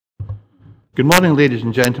Good morning, ladies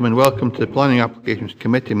and gentlemen. Welcome to the Planning Applications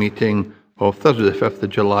Committee meeting of Thursday the 5th of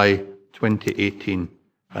July 2018.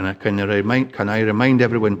 And can I remind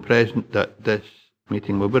everyone present that this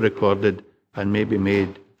meeting will be recorded and may be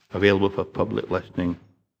made available for public listening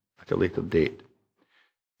at a later date.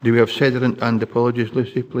 Do we have SEDERUNT and apologies,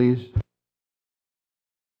 Lucy, please?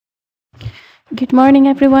 Good morning,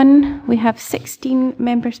 everyone. We have 16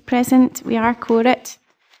 members present. We are quorate.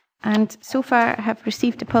 And so far I have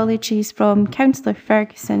received apologies from Councillor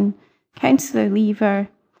Ferguson, Councillor Lever,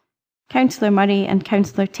 Councillor Murray and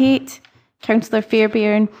Councillor Tate. Councillor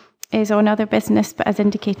Fairbairn is on other business but has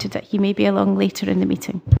indicated that he may be along later in the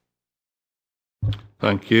meeting.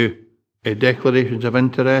 Thank you. Declarations of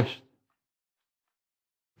interest?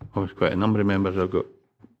 Oh, there's quite a number of members I've got.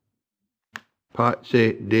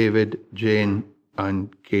 Patsy, David, Jane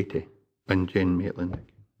and Katie and Jane Maitland.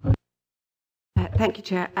 Thank you,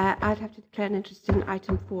 Chair. I'd have to declare an interest in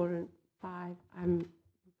item 4 and 5.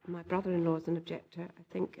 My brother-in-law is an objector,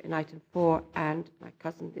 I think, in item 4, and my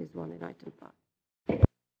cousin is one in item 5.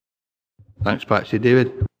 Thanks, Patsy.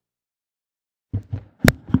 David?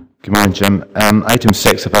 Good morning, Jim. Item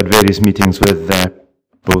 6, I've had various meetings with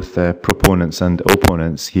both proponents and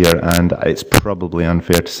opponents here, and it's probably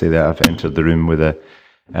unfair to say that I've entered the room with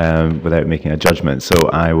without making a judgment, so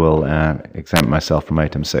I will exempt myself from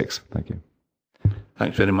item 6. Thank you.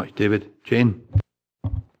 Thanks very much, David. Jane?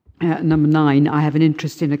 Number 9, I have an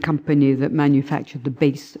interest in a company that manufactured the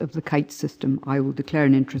base of the kite system. I will declare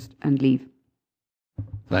an interest and leave.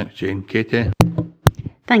 Thanks, Jane. Katie?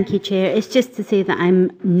 Thank you, Chair. It's just to say that I'm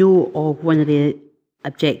no of one of the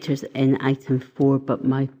objectors in item 4, but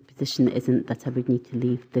my position isn't that I would need to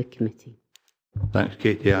leave the committee. Thanks,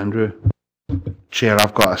 Katie. Andrew? Chair,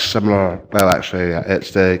 I've got a similar, well actually it's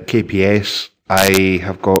the KPS. I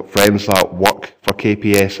have got friends that work for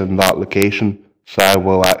KPS in that location, so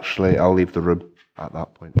I'll leave the room at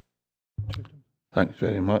that point. Thanks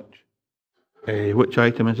very much. Which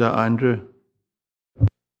item is that, Andrew?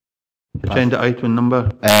 Agenda item number?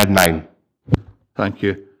 9. Thank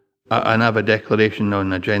you. I have a declaration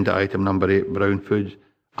on agenda item number 8, Brown Foods.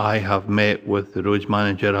 I have met with the roads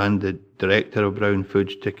manager and the director of Brown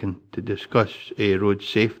Foods to discuss road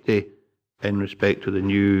safety in respect to the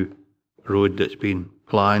new road that's been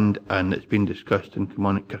planned and it's been discussed in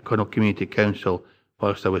Kirkconnell Community Council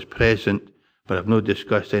whilst I was present, but I've not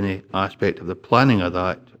discussed any aspect of the planning of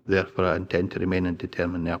that. Therefore, I intend to remain and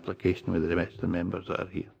determine the application with the rest of the members that are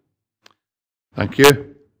here. Thank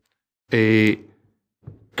you.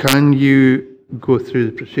 Can you go through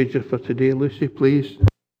the procedure for today, Lucy, please?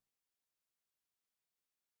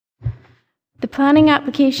 The Planning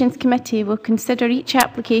Applications Committee will consider each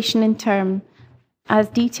application in turn as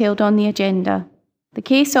detailed on the agenda. The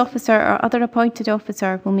case officer or other appointed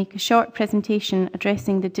officer will make a short presentation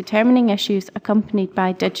addressing the determining issues accompanied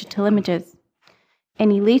by digital images.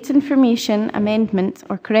 Any late information, amendments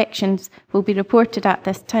or corrections will be reported at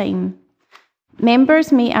this time.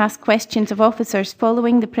 Members may ask questions of officers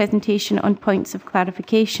following the presentation on points of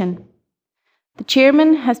clarification. The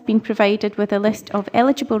Chairman has been provided with a list of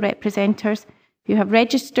eligible representatives who have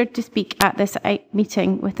registered to speak at this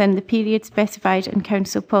meeting within the period specified in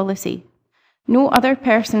Council policy. No other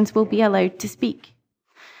persons will be allowed to speak.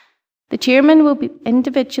 The Chairman will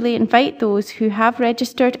individually invite those who have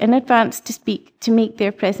registered in advance to speak to make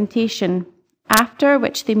their presentation, after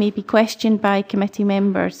which they may be questioned by committee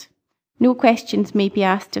members. No questions may be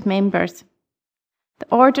asked of members. The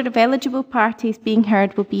order of eligible parties being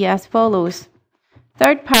heard will be as follows: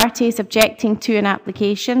 third parties objecting to an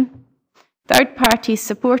application, third parties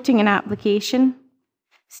supporting an application,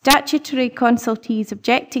 statutory consultees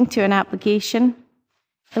objecting to an application,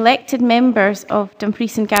 elected members of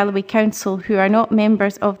Dumfries and Galloway Council who are not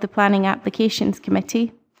members of the Planning Applications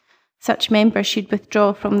Committee. Such members should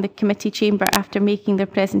withdraw from the committee chamber after making their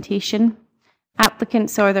presentation.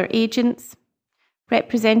 Applicants or their agents.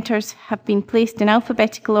 Representatives have been placed in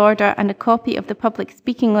alphabetical order and a copy of the public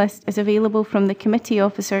speaking list is available from the committee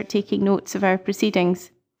officer taking notes of our proceedings.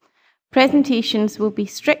 Presentations will be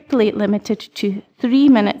strictly limited to 3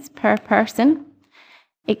 minutes per person,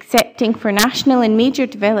 excepting for national and major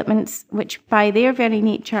developments, which by their very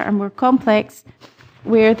nature are more complex,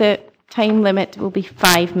 where the time limit will be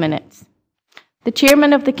 5 minutes. The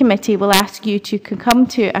Chairman of the committee will ask you to come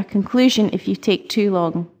to a conclusion if you take too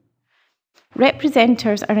long.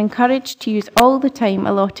 Representatives are encouraged to use all the time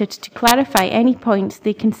allotted to clarify any points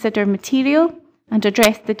they consider material and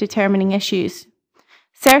address the determining issues.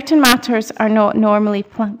 Certain matters are not normally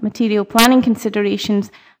material planning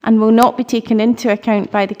considerations and will not be taken into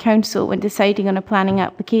account by the Council when deciding on a planning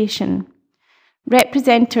application.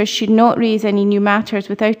 Representers should not raise any new matters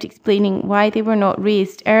without explaining why they were not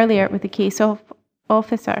raised earlier with the case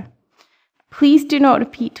officer. Please do not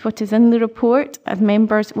repeat what is in the report, as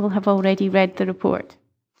members will have already read the report.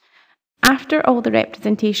 After all the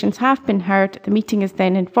representations have been heard, the meeting is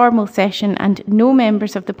then in formal session and no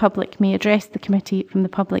members of the public may address the committee from the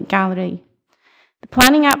public gallery. The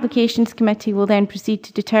Planning Applications Committee will then proceed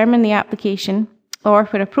to determine the application or,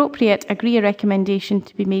 where appropriate, agree a recommendation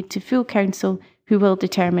to be made to full council, who will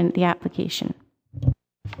determine the application.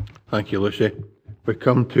 Thank you, Lucy. We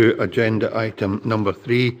come to agenda item number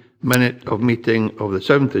 3, minute of meeting of the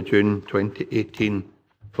 7th of June 2018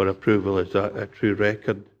 for approval. Is that a true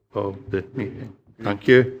record of the meeting? Thank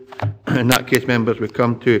you. In that case, members, we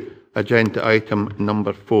come to agenda item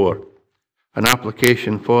number 4, an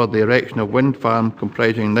application for the erection of wind farm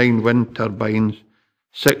comprising 9 wind turbines,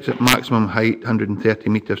 6 at maximum height 130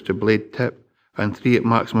 metres to blade tip and 3 at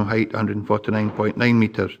maximum height 149.9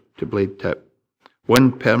 metres to blade tip.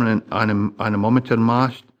 1 permanent anemometer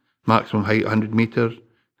mast, maximum height 100 metres,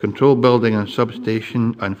 control building and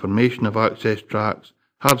substation and formation of access tracks,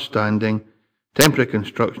 hard standing, temporary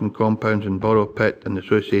construction compounds and borrow pit and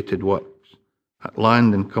associated works at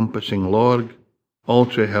land encompassing LORG,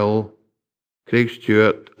 ALTRY Hill,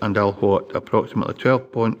 CRAIGSTEWART and ALWHAT, approximately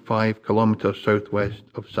 12.5 kilometres southwest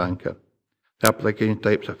of SANQUHAR. The application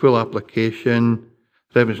type is a full application.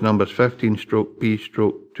 Reference number is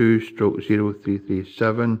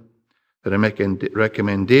 15/P/2/0337. The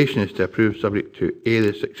recommendation is to approve subject to A,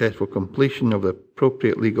 the successful completion of the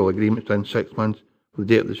appropriate legal agreements within 6 months of the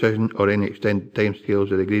date of the decision or any extended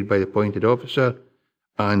timescales as agreed by the appointed officer,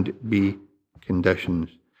 and B,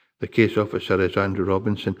 conditions. The case officer is Andrew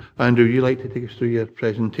Robinson. Andrew, would you like to take us through your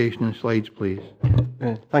presentation and slides, please?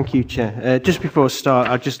 Thank you, Chair. Just before I start,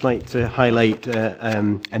 I'd just like to highlight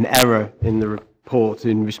an error in the report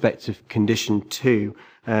in respect of condition 2,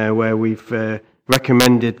 where we've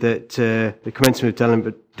recommended that the commencement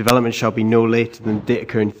of development shall be no later than the date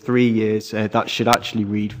occurring 3 years. That should actually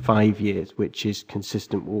read 5 years, which is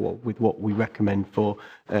consistent with what we recommend for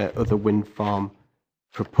other wind farm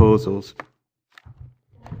proposals.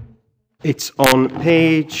 It's on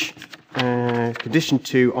page, condition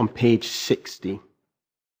 2 on page 60.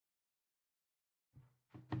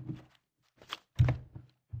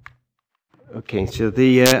 Okay, so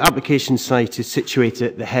the application site is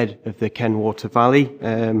situated at the head of the Kenwater Valley.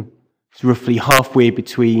 It's roughly halfway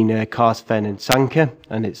between Carsfen and SANQUHAR,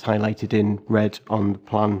 and it's highlighted in red on the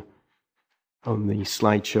plan on the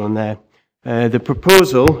slide shown there. The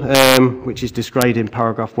proposal, which is described in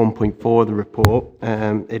paragraph 1.4 of the report,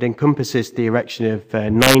 it encompasses the erection of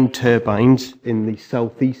 9 turbines in the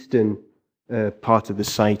southeastern part of the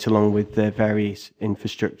site, along with the various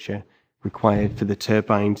infrastructure required for the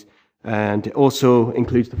turbines. And it also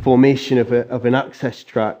includes the formation of an access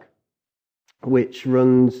track, which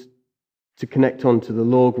runs to connect onto the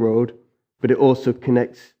LORG road, but it also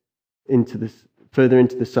connects further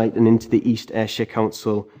into the site and into the East Ayrshire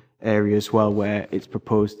Council area as well, where it's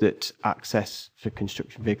proposed that access for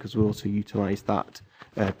construction vehicles will also utilise that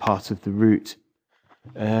part of the route.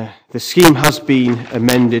 The scheme has been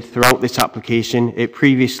amended throughout this application. It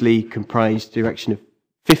previously comprised the erection of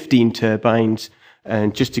 15 turbines,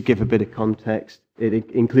 and just to give a bit of context,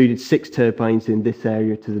 it included 6 turbines in this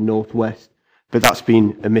area to the northwest, but that's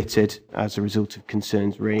been omitted as a result of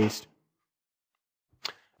concerns raised.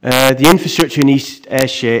 The infrastructure in East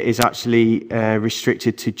Ayrshire is actually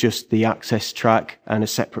restricted to just the access track, and a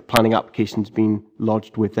separate planning application has been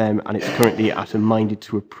lodged with them, and it's currently at a minded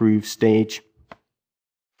to approve stage.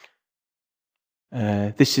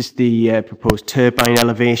 This is the proposed turbine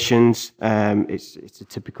elevations. It's a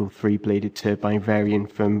typical 3-bladed turbine varying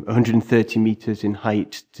from 130 metres in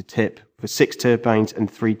height to tip for 6 turbines, and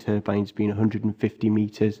 3 turbines being 150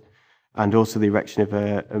 metres, and also the erection of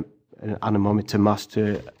an anemometer mast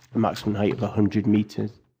to a maximum height of 100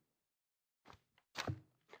 metres.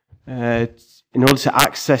 In order to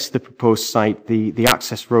access the proposed site, the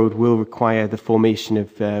access road will require the formation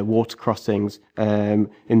of water crossings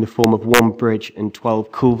in the form of 1 bridge and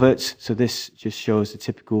 12 culverts. So this just shows a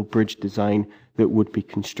typical bridge design that would be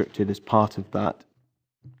constructed as part of that.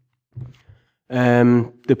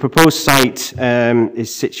 The proposed site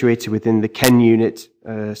is situated within the Ken Unit,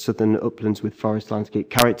 Southern Uplands with Forest Landscape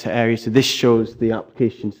Character area. So this shows the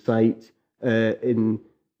application site in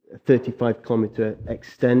a 35-kilometre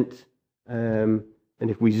extent. And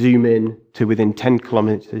if we zoom in to within 10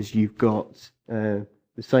 kilometres, you've got the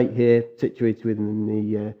site here situated within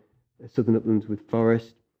the Southern Uplands with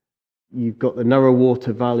Forest. You've got the Narrow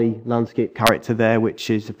Water Valley landscape character there, which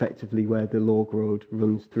is effectively where the LORG road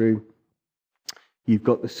runs through. You've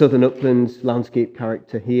got the southern uplands landscape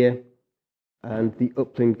character here, and the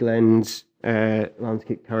upland glens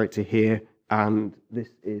landscape character here, and this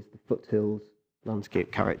is the foothills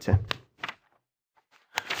landscape character.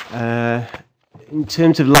 In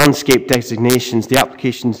terms of landscape designations, the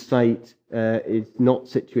application site is not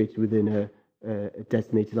situated within a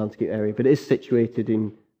designated landscape area, but it is situated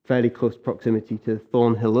in fairly close proximity to the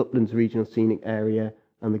Thornhill Uplands Regional Scenic Area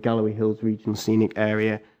and the Galloway Hills Regional Scenic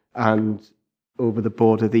Area, and over the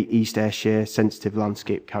border the East Ayrshire Sensitive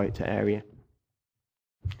Landscape Character Area.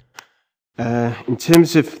 In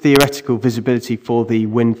terms of theoretical visibility for the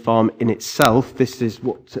wind farm in itself, this is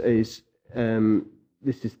what is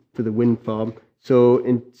this is for the wind farm. So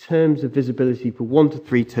in terms of visibility for 1 to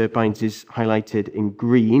 3 turbines is highlighted in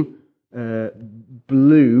green.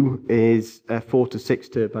 Blue is 4 to 6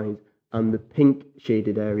 turbines, and the pink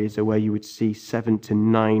shaded areas are where you would see 7 to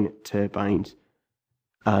 9 turbines.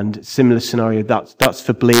 And similar scenario, that's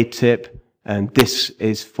for blade tip, and this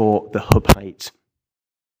is for the hub height.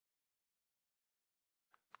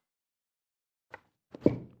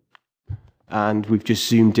 And we've just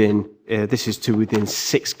zoomed in. This is to within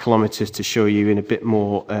 6 kilometres to show you in a bit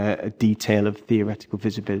more detail of theoretical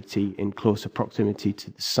visibility in closer proximity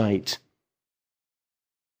to the site.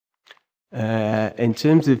 In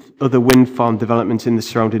terms of other wind farm developments in the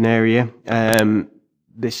surrounding area,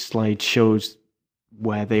 this slide shows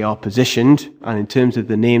where they are positioned, and in terms of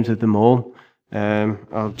the names of them all,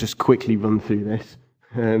 I'll just quickly run through this.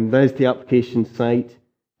 There's the application site.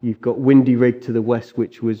 You've got Windy Rig to the west,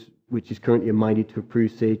 which is currently a minded to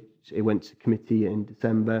approve stage. It went to committee in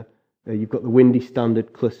December. You've got the Windy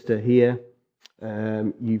Standard cluster here.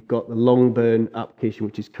 You've got the Longburn application,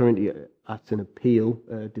 which is currently at an appeal.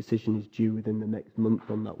 Decision is due within the next month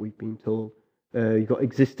on that, we've been told. You've got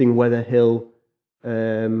existing Weather Hill,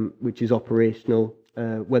 which is operational.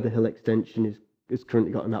 Weather Hill extension is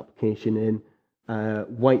currently got an application in.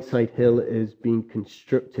 Whiteside Hill is being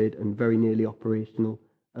constructed and very nearly operational,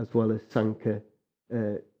 as well as SANQUHAR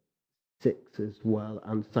 6 as well,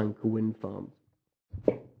 and SANQUHAR wind farms.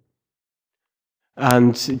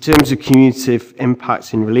 And in terms of cumulative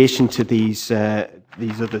impacts in relation to these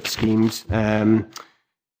other schemes,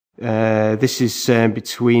 this is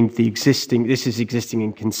between the existing. This is existing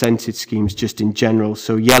and consented schemes just in general.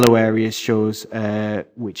 So yellow area shows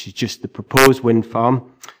which is just the proposed wind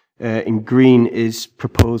farm. In green is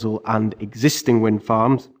proposal and existing wind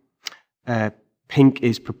farms. Pink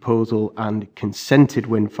is proposal and consented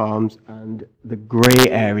wind farms, and the grey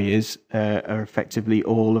areas are effectively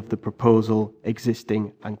all of the proposal,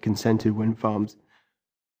 existing and consented wind farms.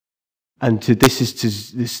 And this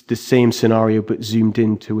is the same scenario but zoomed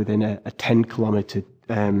in to within a 10-kilometre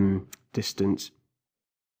distance.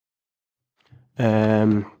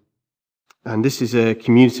 And this is a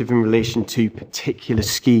cumulative in relation to particular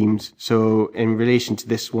schemes. So in relation to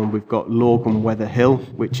this one, we've got LORG and Weather Hill,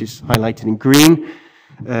 which is highlighted in green.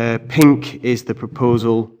 Pink is the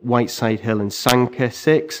proposal, Whiteside Hill and SANQUHAR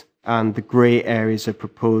 6. And the grey areas are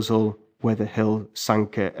proposal, Weather Hill,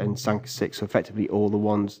 SANQUHAR and SANQUHAR 6. So effectively all the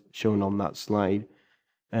ones shown on that slide.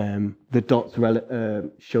 The dots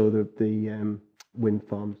show the wind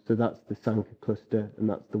farms. So that's the SANQUHAR cluster and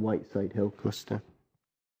that's the Whiteside Hill cluster.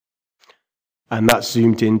 And that's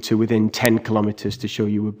zoomed into within 10 kilometres to show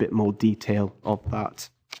you a bit more detail of that.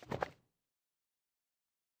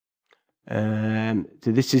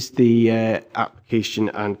 So this is the application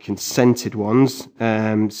and consented ones.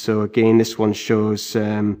 So again, this one shows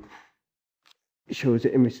it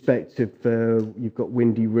in respect of you've got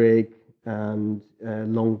Windy Rig and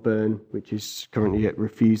Longburn, which is currently at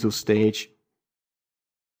refusal stage.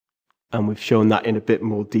 And we've shown that in a bit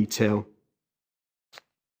more detail.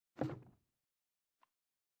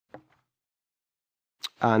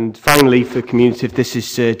 And finally, for commutative, this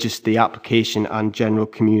is just the application and general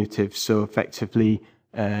commutative. So effectively,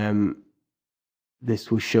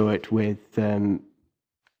 this will show it with, as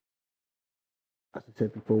I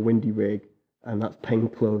said before, Windy Rig, and that's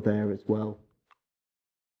Penclow there as well.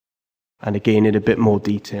 And again, in a bit more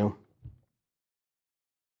detail.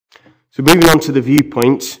 So moving on to the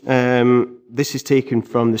viewpoint, this is taken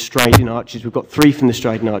from the Striding Arches. We've got 3 from the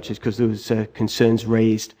Striding Arches because there was concerns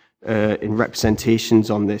raised in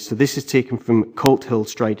representations on this. So this is taken from Colt Hill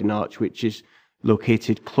Striding Arch, which is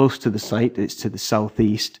located close to the site. It's to the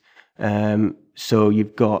southeast. So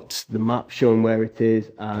you've got the map showing where it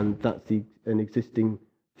is, and that's an existing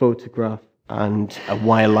photograph and a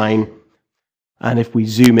wire line. And if we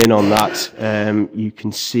zoom in on that, you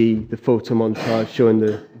can see the photo montage showing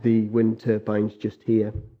the wind turbines just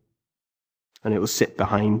here. And it will sit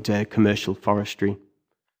behind commercial forestry.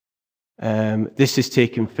 This is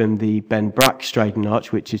taken from the Ben Brack Striding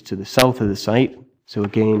Arch, which is to the south of the site. So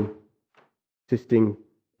again, existing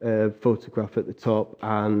photograph at the top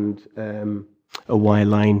and a Y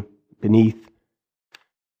line beneath.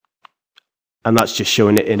 And that's just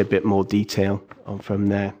showing it in a bit more detail on from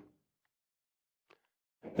there.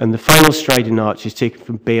 And the final Striding Arch is taken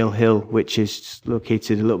from Bale Hill, which is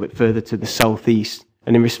located a little bit further to the southeast.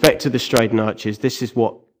 And in respect to the Striding Arches, this is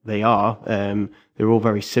what they are. They're all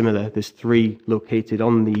very similar. There's 3 located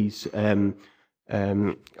on these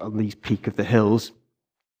peak of the hills.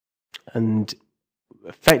 And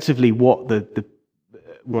effectively what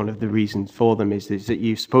one of the reasons for them is that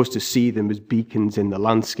you're supposed to see them as beacons in the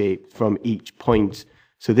landscape from each point.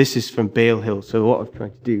 So this is from Bale Hill. So what I've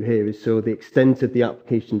tried to do here is show the extent of the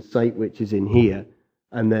application site, which is in here,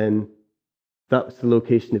 and then that's the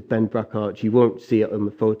location of Ben Brack Arch. You won't see it on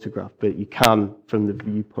the photograph, but you can from the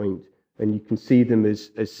viewpoint, and you can see them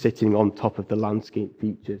as sitting on top of the landscape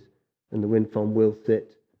features, and the wind farm will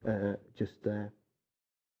sit just there.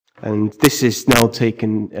 And this is now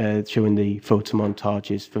taken, showing the photo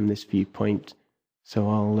montages from this viewpoint. So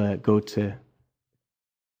I'll go to...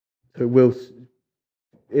 So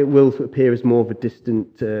it will appear as more of a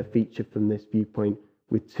distant feature from this viewpoint,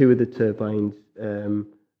 with 2 of the turbines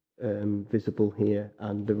visible here,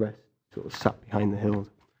 and the rest sort of sat behind the hills.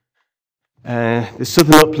 The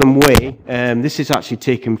Southern Upland Way, this is actually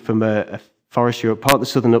taken from a forestry road. Part of the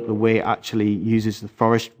Southern Upland Way actually uses the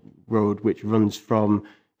forest road, which runs from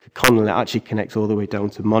Connell. It actually connects all the way down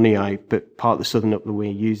to Money, but part of the Southern Upland Way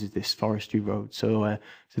uses this forestry road. So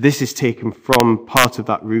this is taken from part of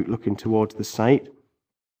that route looking towards the site.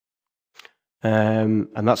 And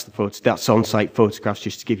that's that's on-site photographs,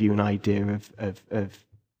 just to give you an idea of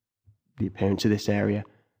the appearance of this area.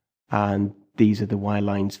 And these are the Y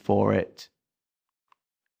lines for it.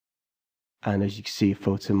 And as you can see, a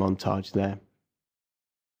photo montage there.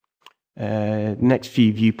 Next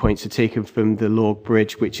few viewpoints are taken from the LORG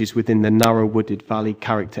Bridge, which is within the narrow wooded valley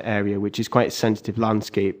character area, which is quite a sensitive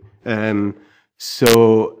landscape.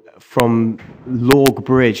 So from LORG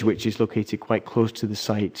Bridge, which is located quite close to the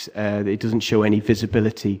site, it doesn't show any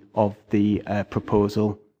visibility of the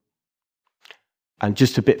proposal. And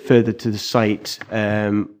just a bit further to the site,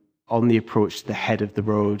 on the approach to the head of the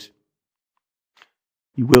road,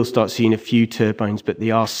 you will start seeing a few turbines, but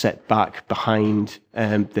they are set back behind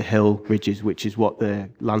the hill ridges, which is what the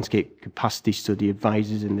landscape capacity study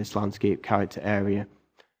advises in this landscape character area.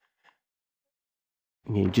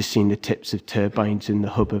 And you're just seeing the tips of turbines in the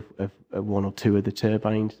hub of 1 or 2 of the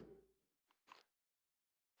turbines.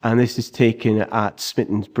 And this is taken at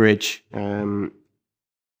Smitton's Bridge,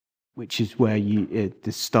 which is where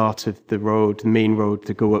the start of the road, the main road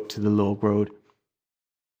to go up to the LORG Road.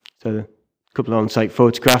 So a couple of on-site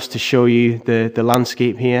photographs to show you the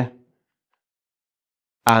landscape here.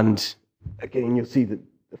 And again, you'll see that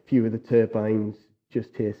a few of the turbines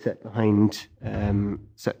just here set behind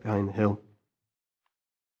the hill.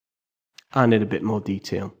 And in a bit more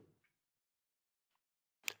detail.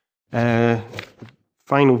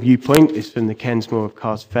 Final viewpoint is from the Kensmore of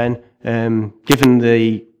Cars Fen. Given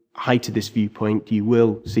the height of this viewpoint, you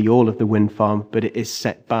will see all of the wind farm, but it is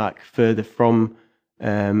set back further from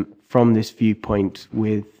this viewpoint,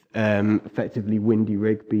 with effectively Windy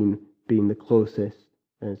Rig being the closest,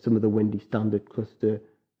 some of the Windy Standard cluster,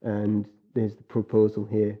 and there's the proposal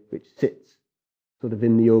here, which sits sort of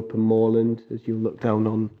in the open moorland as you look down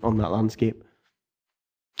on that landscape.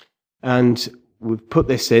 And we've put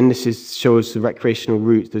this in. This shows the recreational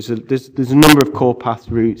routes. There's a number of core path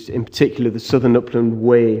routes. In particular, the Southern Upland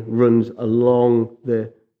Way runs along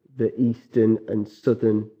the eastern and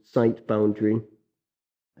southern site boundary,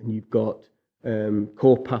 and you've got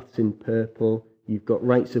core paths in purple. You've got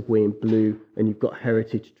rights of way in blue, and you've got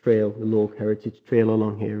Heritage Trail, the LORG Heritage Trail,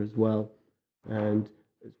 along here as well. And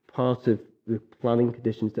as part of the planning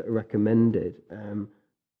conditions that are recommended,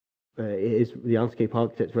 the landscape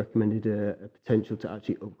architects recommended a potential to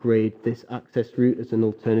actually upgrade this access route as an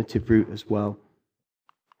alternative route as well.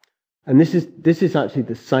 And this is actually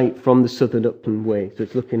the site from the Southern Upland Way, so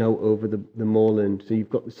it's looking out over the moorland. So you've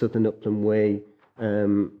got the Southern Upland Way,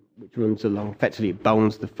 which runs along. Effectively, it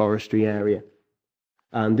bounds the forestry area.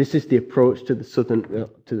 And this is the approach to the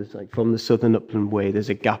site from the Southern Upland Way. There's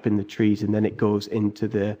a gap in the trees, and then it goes into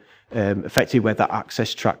the effectively where that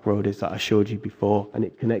access track road is that I showed you before, and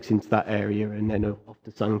it connects into that area and then off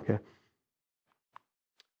to SANQUHAR.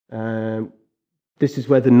 This is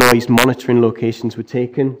where the noise monitoring locations were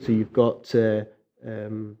taken. So you've got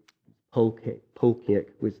Polkiek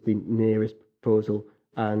was the nearest proposal,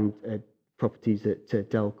 and properties at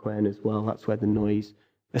Delquern as well. That's where the noise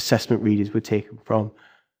assessment readers were taken from.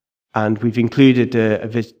 And we've included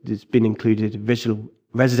there's been included a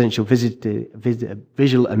residential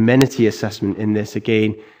visual amenity assessment in this.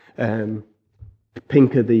 Again,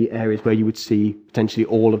 pink are the areas where you would see potentially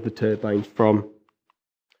all of the turbines from.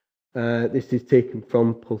 This is taken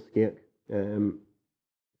from Pulskiak.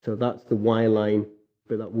 So that's the wire line,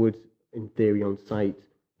 but that would, in theory, on site,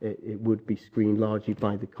 it would be screened largely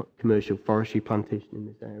by the commercial forestry plantation in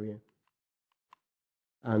this area.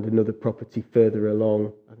 And another property further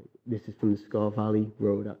along, I think this is from the Scar Valley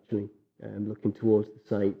Road actually, looking towards the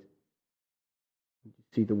site. You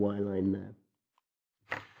see the wire line there.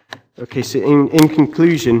 Okay, so in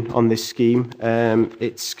conclusion on this scheme,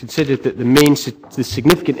 it's considered that the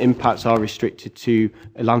significant impacts are restricted to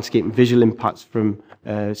landscape and visual impacts from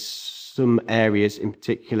some areas, in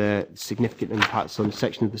particular significant impacts on a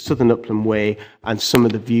section of the Southern Upland Way and some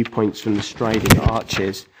of the viewpoints from the Striding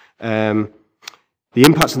Arches. The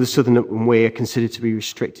impacts of the Southern Upland Way are considered to be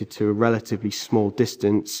restricted to a relatively small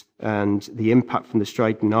distance, and the impact from the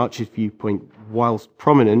Striding Arches viewpoint, whilst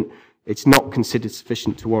prominent, it's not considered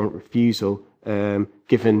sufficient to warrant refusal,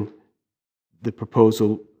 given the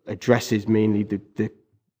proposal addresses mainly the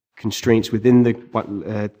constraints within the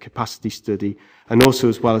capacity study, and also,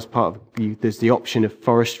 as well as part of there's the option of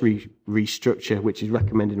forestry restructure, which is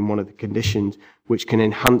recommended in one of the conditions, which can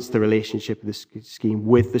enhance the relationship of the scheme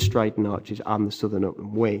with the Striding Arches and the Southern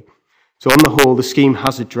Upland Way. So on the whole, the scheme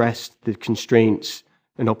has addressed the constraints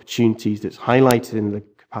and opportunities that's highlighted in the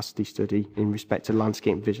capacity study in respect to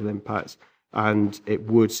landscape and visual impacts, and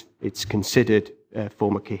it's considered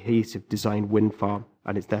form a cohesive design wind farm,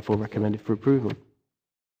 and it's therefore recommended for approval.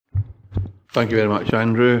 Thank you very much,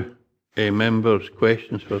 Andrew. Members,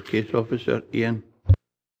 questions for Case Officer Ian?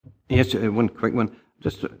 Yes, one quick one.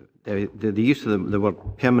 Just the use of the word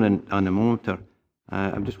permanent anemometer.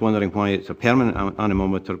 I'm just wondering why it's a permanent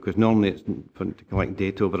anemometer, because normally it's to collect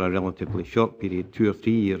data over a relatively short period, 2 or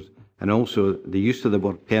 3 years. And also the use of the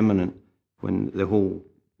word permanent when the whole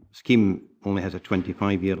scheme only has a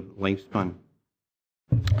 25-year lifespan.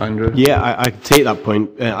 Andrew? Yeah, I take that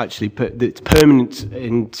point. Actually, it's permanent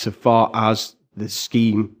insofar as the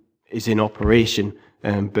scheme is in operation,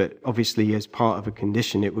 but obviously as part of a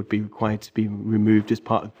condition, it would be required to be removed as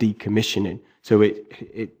part of decommissioning. So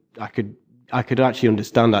I could actually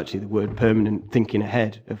understand the word permanent, thinking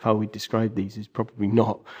ahead of how we describe these is probably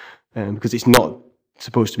not, because it's not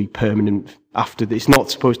supposed to be permanent it's not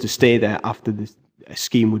supposed to stay there after a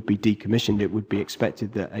scheme would be decommissioned. It would be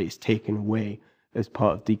expected that it's taken away as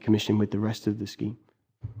part of decommission with the rest of the scheme.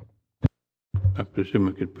 I presume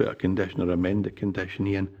we could put a condition or amend the condition,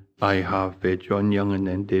 Ian. I have John Young and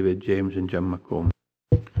then David James and Jim McComb.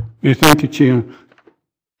 Yeah, thank you, Chair.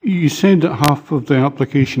 You said that half of the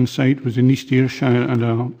application site was in East Ayrshire and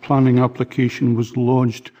a planning application was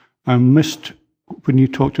lodged. I missed when you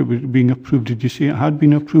talked about it being approved. Did you say it had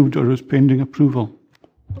been approved or is pending approval?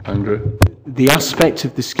 Andrew? The aspect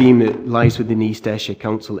of the scheme that lies within East Ayrshire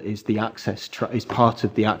Council is the access is part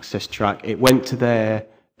of the access track. It went to their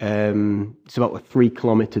it's about a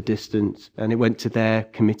 3-kilometre distance, and it went to their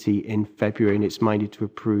committee in February, and it's minded to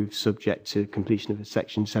approve subject to completion of a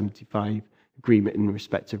Section 75 agreement in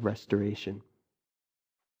respect of restoration.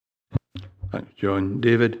 Thanks, John.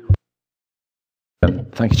 David?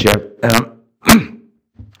 Thank you, Chair.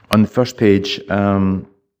 On the first page,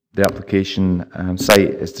 the application site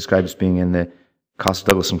is described as being in the Castle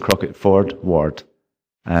Douglas and Crockett Ford ward.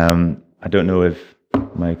 I don't know if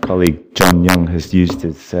my colleague John Young has used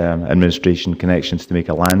his administration connections to make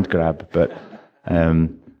a land grab, but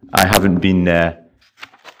I haven't been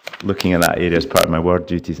looking at that area as part of my ward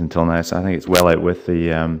duties until now, so I think it's well out with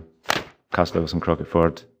the Castle Douglas and Crockett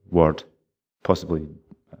Ford ward, possibly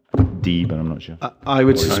D, but I'm not sure. I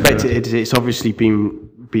would suspect it's obviously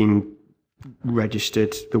been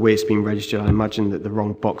registered the way it's been registered. I imagine that the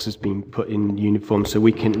wrong box has been put in uniform, so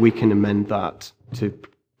we can amend that to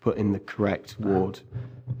put in the correct ward.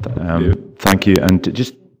 Thank you. And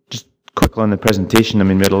just quickly on the presentation, I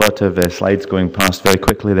mean, we had a lot of slides going past very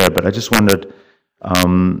quickly there, but I just wondered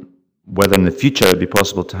whether in the future it would be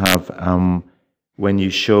possible to have, when you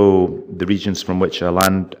show the regions from which a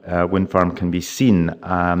land wind farm can be seen,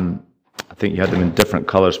 I think you had them in different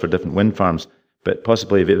colours for different wind farms, but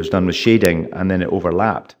possibly if it was done with shading and then it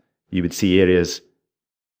overlapped, you would see areas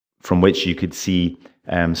from which you could see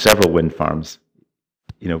several wind farms,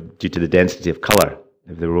 you know, due to the density of colour,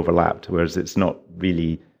 if they were overlapped, whereas it's not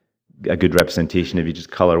really a good representation if you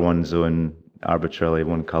just colour one zone arbitrarily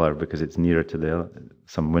one colour because it's nearer to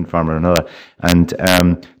some wind farm or another. And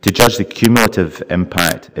to judge the cumulative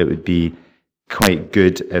impact, it would be quite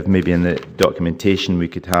good if maybe in the documentation we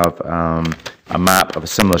could have a map of a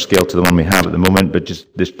similar scale to the one we have at the moment, but just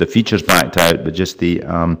the features backed out, but just the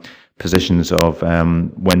positions of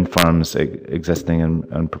wind farms existing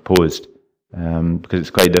and proposed, because it's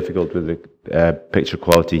quite difficult with the picture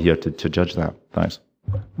quality here to judge that. Thanks.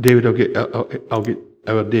 David, I'll get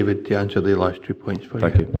our David to answer the last 2 points for you.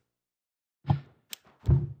 Thank you.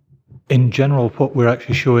 In general, what we're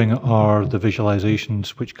actually showing are the visualizations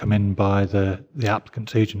which come in by the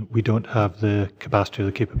applicant's agent. We don't have the capacity or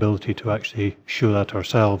the capability to actually show that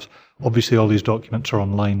ourselves. Obviously, all these documents are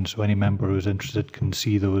online, so any member who is interested can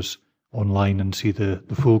see those online and see the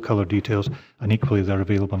full colour details, and equally they're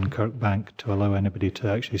available on Kirkbank to allow anybody to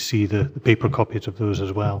actually see the paper copies of those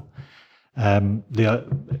as well.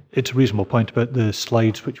 It's a reasonable point about the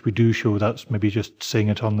slides which we do show. That's maybe just saying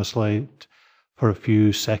it on the slide for a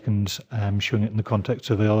few seconds, showing it in the context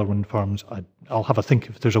of the other wind farms. I'll have a think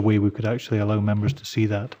if there's a way we could actually allow members to see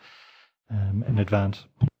that in advance.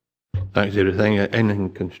 Thanks, David. I think anything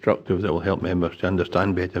constructive that will help members to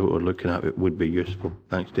understand better what we're looking at it would be useful.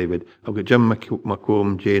 Thanks, David. I've got Jim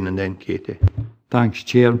McComb, Jane, and then Katie. Thanks,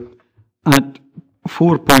 Chair. At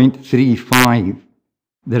 4.35,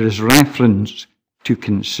 there is reference to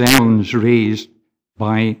concerns raised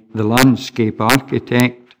by the landscape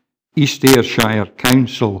architect, East Ayrshire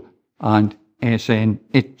Council and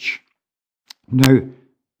SNH. Now,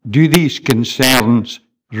 do these concerns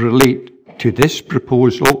relate to this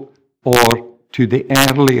proposal or to the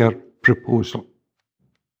earlier proposal?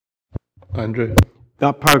 Andrew?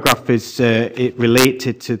 That paragraph is it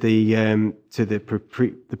related to the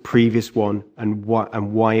previous one and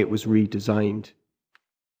why it was redesigned.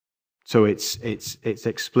 So it's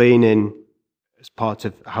explaining as part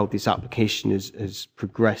of how this application has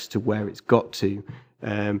progressed to where it's got to.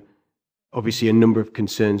 Obviously, a number of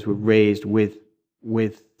concerns were raised with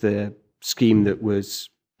the scheme that was,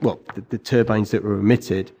 well, the turbines that were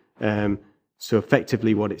emitted. So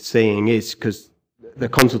effectively what it's saying is, because the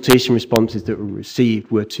consultation responses that were received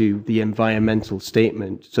were to the environmental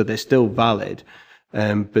statement, so they're still valid,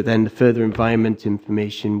 but then the further environment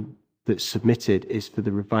information that's submitted is for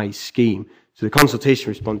the revised scheme. So the consultation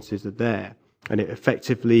responses are there. And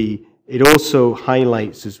it also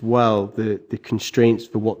highlights as well the constraints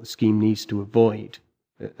for what the scheme needs to avoid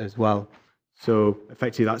as well. So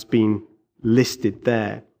effectively that's been listed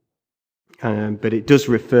there, but it does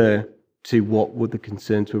refer to what were the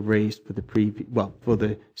concerns were raised for for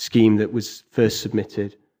the scheme that was first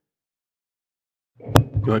submitted.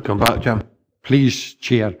 You want to come back, Jim? Please,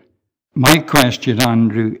 Chair. My question,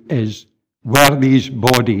 Andrew, is were these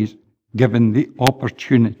bodies given the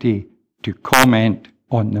opportunity to comment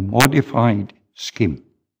on the modified scheme?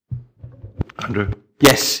 Andrew?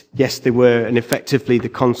 Yes, they were, and effectively the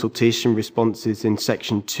consultation responses in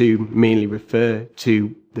section 2 mainly refer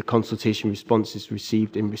to the consultation responses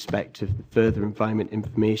received in respect of the further environment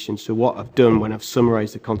information. So what I've done when I've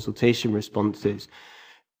summarised the consultation responses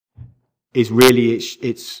is really,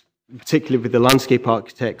 it's particularly with the landscape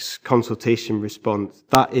architect's consultation response,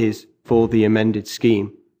 that is for the amended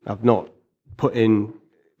scheme. I've not put in,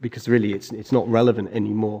 because really it's not relevant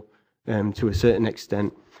anymore to a certain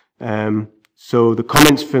extent. So the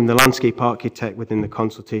comments from the landscape architect within the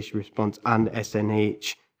consultation response and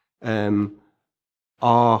SNH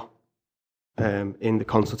are in the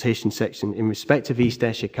consultation section. In respect of East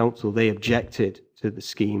Ayrshire Council, they objected to the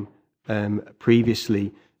scheme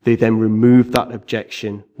previously. They then removed that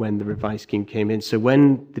objection when the revised scheme came in. So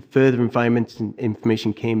when the further environmental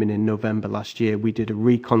information came in November last year, we did a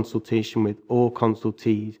reconsultation with all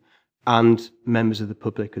consultees and members of the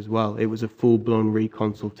public as well. It was a full-blown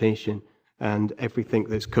reconsultation, and everything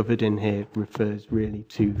that's covered in here refers really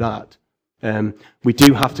to that. We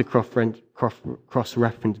do have to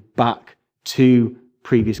cross-reference back to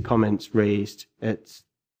previous comments raised at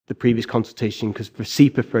the previous consultation, because for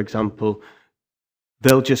SEPA, for example,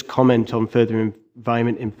 they'll just comment on further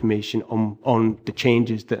environment information on the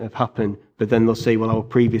changes that have happened, but then they'll say, well, our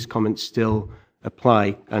previous comments still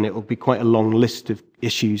apply, and it will be quite a long list of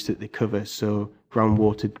issues that they cover, so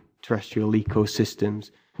groundwater, terrestrial ecosystems.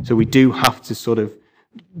 So we do have to sort of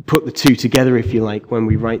put the two together, if you like, when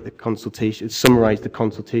we write the consultation, summarise the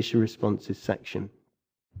consultation responses section.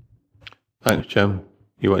 Thanks, Jim.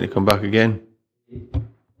 You want to come back again?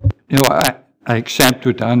 No, I accept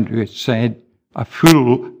what Andrew has said. A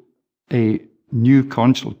full new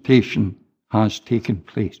consultation has taken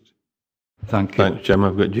place. Thank you. Thanks, Jim.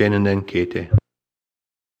 I've got Jane and then Katie.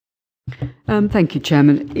 Thank you,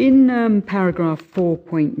 Chairman. In paragraph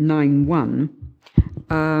 4.91,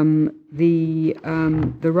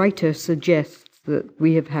 the writer suggests that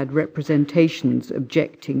we have had representations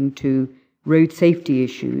objecting to road safety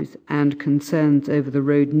issues and concerns over the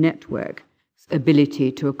road network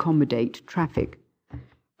ability to accommodate traffic.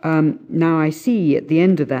 Now, I see at the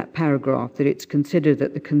end of that paragraph that it's considered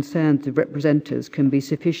that the concerns of representatives can be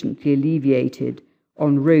sufficiently alleviated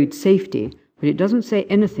on road safety, but it doesn't say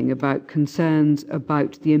anything about concerns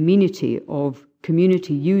about the amenity of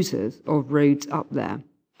community users of roads up there.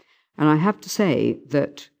 And I have to say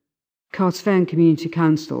that Cardiff Community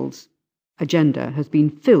Council's agenda has been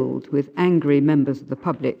filled with angry members of the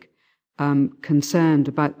public concerned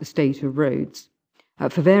about the state of roads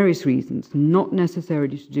for various reasons, not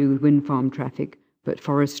necessarily to do with wind farm traffic, but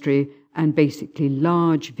forestry and basically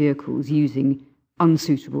large vehicles using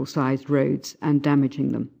unsuitable sized roads and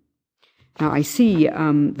damaging them. Now, I see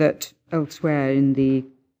that elsewhere in the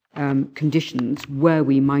conditions, were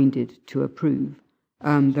we minded to approve,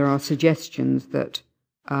 there are suggestions that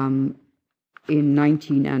in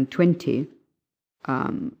 19 and 20,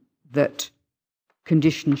 that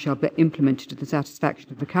conditions shall be implemented to the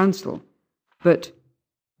satisfaction of the council. But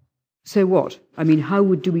so what? I mean, how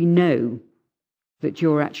do we know that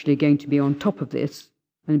you're actually going to be on top of this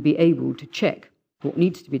and be able to check what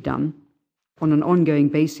needs to be done on an ongoing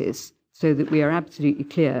basis so that we are absolutely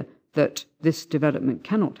clear that this development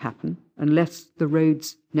cannot happen unless the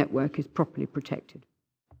roads network is properly protected?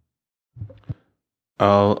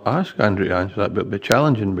 I'll ask Andrew to answer that, but it'll be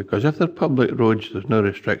challenging because if they're public roads, there's no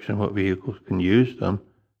restriction what vehicles can use them,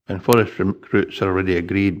 and forest routes are already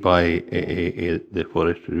agreed by the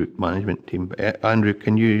forest route management team. But Andrew,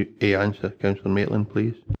 can you answer Councillor Maitland,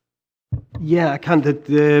 please? Yeah, I can.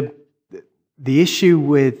 The issue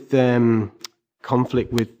with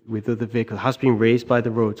conflict with other vehicles has been raised by the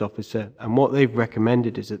roads officer, and what they've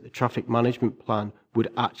recommended is that the traffic management plan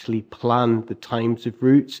would actually plan the times of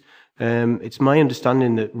routes. It's my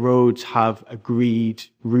understanding that roads have agreed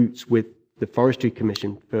routes with the Forestry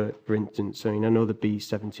Commission, for instance. So, I know the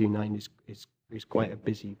B729 is quite a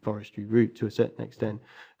busy forestry route to a certain extent.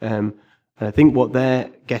 And I think what they're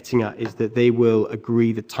getting at is that they will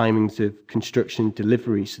agree the timings of construction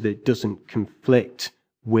delivery so that it doesn't conflict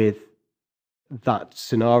with that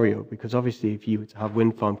scenario. Because obviously, if you were to have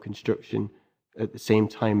wind farm construction at the same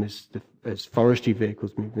time as forestry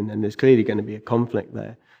vehicles moving, then there's clearly going to be a conflict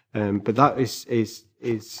there. But that is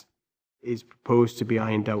proposed to be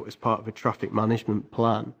ironed out as part of a traffic management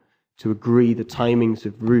plan to agree the timings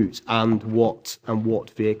of routes and what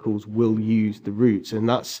vehicles will use the routes, and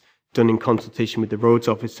that's done in consultation with the roads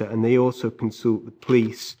officer, and they also consult the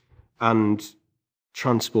police and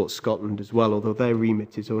Transport Scotland as well, although their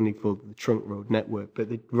remit is only for the trunk road network, but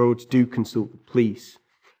the roads do consult the police.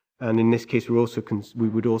 And in this case, we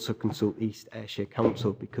would also consult East Ayrshire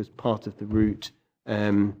Council because part of the route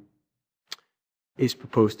is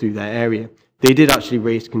proposed through their area. They did actually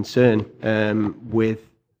raise concern with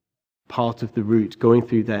part of the route going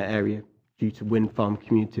through their area due to wind farm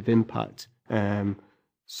cumulative impact.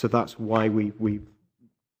 So that's why we've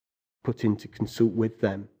put in to consult with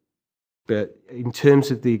them. But in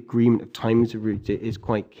terms of the agreement of timings of routes, it is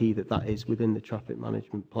quite key that that is within the traffic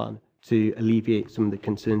management plan to alleviate some of the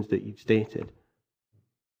concerns that you've stated.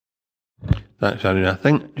 Thanks, Andrew. I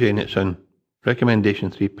think, Jane, it's on recommendation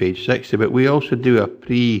 3, page 60, but we also do a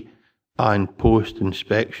pre and post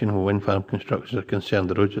inspection when wind farm constructions are concerned.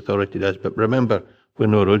 The Roads Authority does, but remember, we're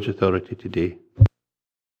no Roads Authority today.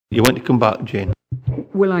 You want to come back, Jane?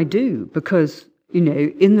 Well, I do, because,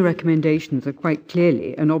 in the recommendations are quite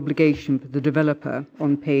clearly an obligation for the developer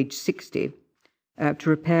on page 60 to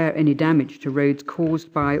repair any damage to roads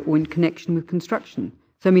caused by or in connection with construction.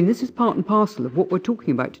 So, this is part and parcel of what we're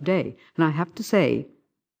talking about today. And I have to say,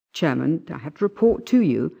 Chairman, I have to report to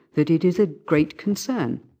you that it is a great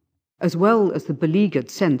concern, as well as the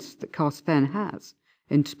beleaguered sense that Cardiff has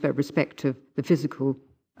in respect of the physical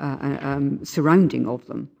surrounding of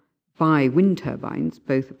them by wind turbines,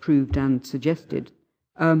 both approved and suggested.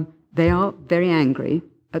 They are very angry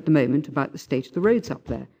at the moment about the state of the roads up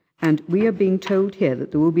there. And we are being told here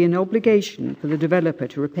that there will be an obligation for the developer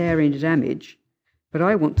to repair any damage. But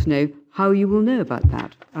I want to know how you will know about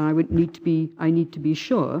that. I need to be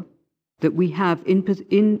sure that we have in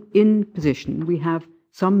position, we have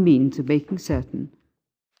some means of making certain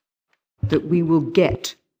that we will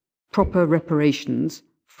get proper reparations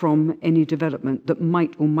from any development that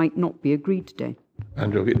might or might not be agreed today.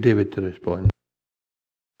 Andrew, I'll get David to respond.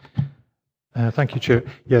 Thank you, Chair.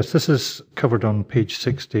 Yes, this is covered on page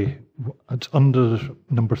 60. It's under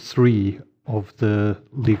number 3 of the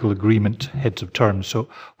legal agreement heads of terms. So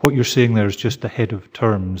what you're saying there is just the head of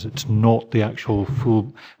terms. It's not the actual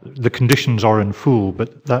full. The conditions are in full,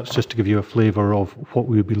 but that's just to give you a flavour of what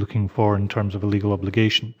we would be looking for in terms of a legal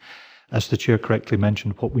obligation. As the Chair correctly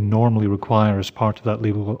mentioned, what we normally require as part of that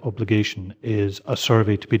legal obligation is a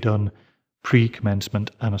survey to be done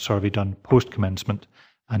pre-commencement and a survey done post-commencement,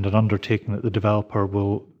 and an undertaking that the developer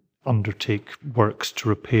will undertake works to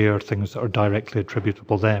repair things that are directly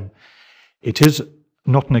attributable to them. It is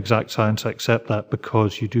not an exact science, I accept that,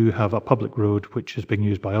 because you do have a public road which is being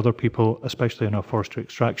used by other people, especially on a forestry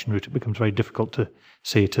extraction route. It becomes very difficult to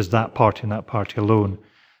say it is that party and that party alone.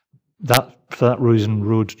 For that reason,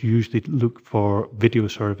 roads usually look for video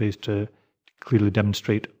surveys to clearly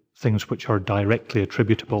demonstrate things which are directly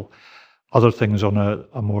attributable. Other things on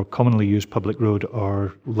a more commonly used public road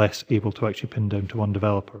are less able to actually pin down to one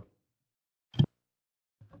developer.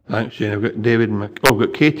 Thanks, Jane. I've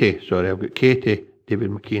got Katie. Sorry, I've got Katie,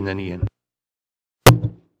 David McKean and Ian.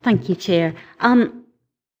 Thank you, Chair.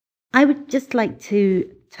 I would just like to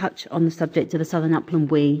touch on the subject of the Southern Upland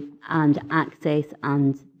Way and access,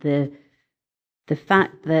 and the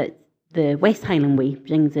fact that the West Highland Way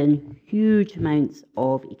brings in huge amounts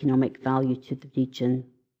of economic value to the region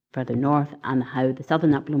further north, and how the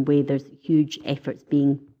Southern Upland Way, there's huge efforts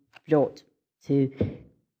being brought to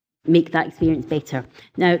make that experience better.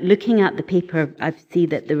 Now, looking at the paper, I see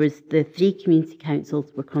that there was the 3 community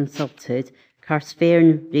councils were consulted.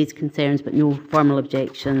 Carstfern raised concerns but no formal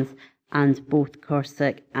objections, and both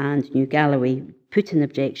Corsic and New Galloway put in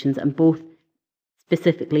objections, and both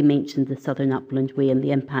specifically mentioned the Southern Upland Way and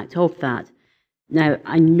the impact of that. Now,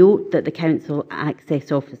 I note that the Council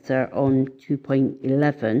Access Officer on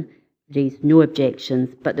 2.11 raised no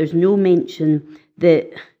objections, but there's no mention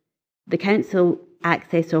that the Council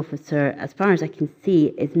Access Officer, as far as I can see,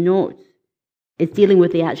 is dealing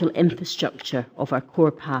with the actual infrastructure of our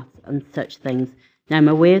core paths and such things. Now, I'm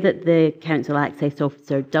aware that the Council Access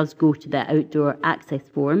Officer does go to the Outdoor Access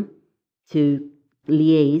Forum to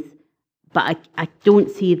liaise, but I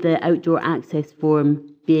don't see the Outdoor Access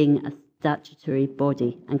Forum being a statutory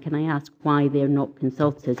body. And can I ask why they're not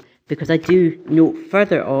consulted? Because I do note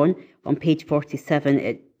further on page 47,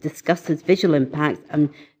 it discusses visual impacts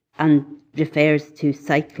and refers to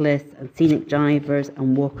cyclists and scenic drivers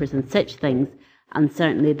and walkers and such things. And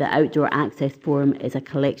certainly the Outdoor Access Forum is a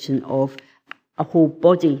collection of a whole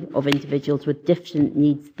body of individuals with different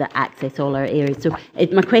needs that access all our areas. So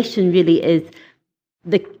my question really is,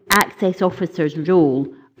 the access officer's role,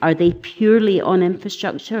 are they purely on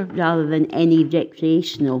infrastructure rather than any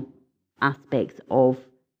recreational aspects of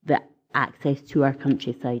the access to our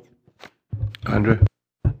countryside? Andrew?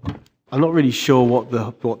 I'm not really sure what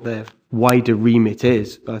the wider remit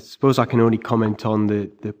is. I suppose I can only comment on the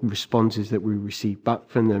responses that we received back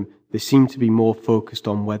from them. They seem to be more focused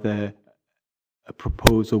on whether a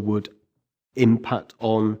proposal would impact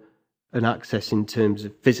on an access in terms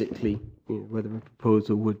of physically, whether a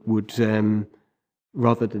proposal would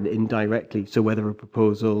rather than indirectly. So whether a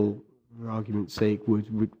proposal, for argument's sake,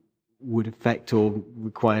 would affect or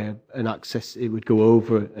require an access, it would go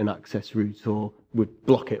over an access route or would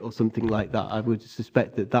block it or something like that. I would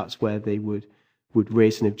suspect that that's where they would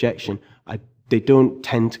raise an objection. They don't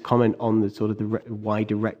tend to comment on the sort of the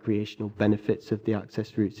wider recreational benefits of the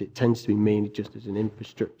access routes. It tends to be mainly just as an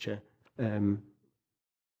infrastructure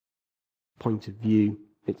point of view.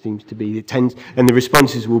 It seems to be. And the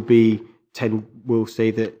responses will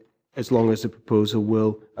say that as long as the proposal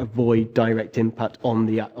will avoid direct impact on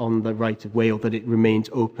the right of way, or that it remains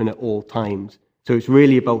open at all times. So it's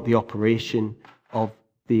really about the operation of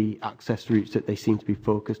the access routes that they seem to be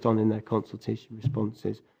focused on in their consultation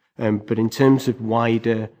responses. But in terms of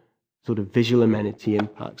wider sort of visual amenity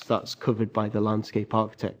impacts, that's covered by the landscape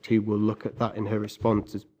architect, who will look at that in her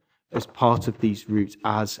response as part of these routes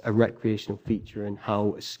as a recreational feature, and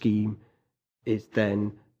how a scheme is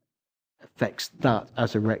then affects that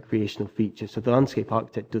as a recreational feature. So the landscape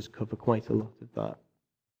architect does cover quite a lot of that.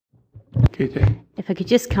 Katie? If I could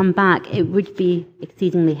just come back, it would be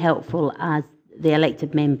exceedingly helpful as the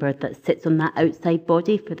elected member that sits on that outside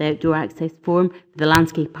body for the Outdoor Access Forum, the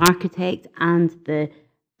landscape architect and the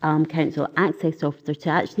Council Access Officer, to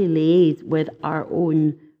actually liaise with our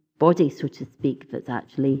own body, so to speak, that's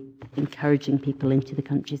actually encouraging people into the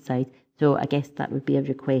countryside. So I guess that would be a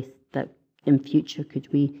request that in future could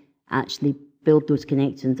we actually build those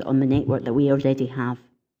connections on the network that we already have.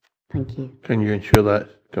 Thank you. Can you ensure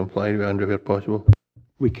that's complied with, Andrew, where possible?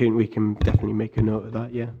 We can definitely make a note of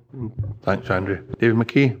that, yeah. Thanks, Andrew. David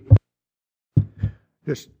McKee?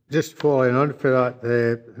 Just following on for that,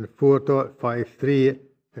 the 4.53,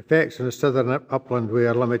 effects on the Southern Upland Way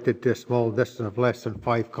are limited to a small distance of less than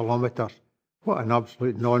 5 kilometres. What an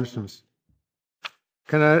absolute nonsense.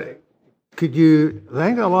 I think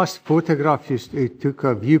the last photograph you took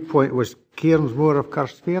a viewpoint was Cairnsmore of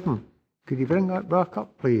Carstfern. Could you bring that back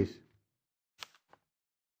up, please?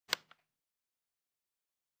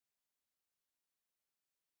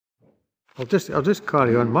 I'll just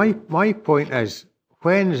carry on. My point is,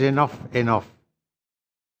 when's enough enough?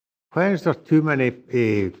 When's there too many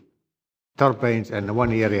turbines in the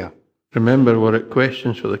one area? Remember, we're at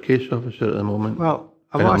questions for the case officer at the moment. Well,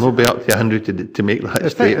 and I'll not be up to 100 to make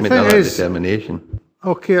that statement or that determination.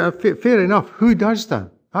 Okay, fair enough. Who does that?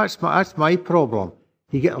 That's my problem.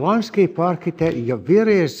 You get a landscape architect, you get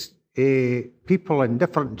various people in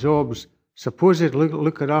different jobs, supposedly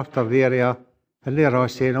looking after the area, and they're all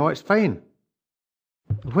saying, "Oh, it's fine."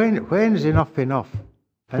 When's enough enough?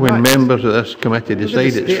 And when members of this committee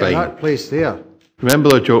decide it's fine. That place there. Remember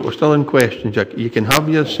though, Joe, we're still in questions. You can have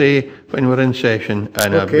your say when we're in session,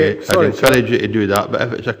 and I'd encourage you to do that. But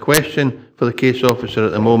if it's a question for the case officer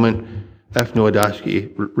at the moment, if not, I'd ask you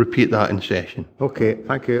to repeat that in session. Okay,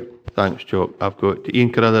 thank you. Thanks, Joe. I've got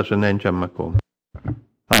Ian Carruthers and then Jim McComb.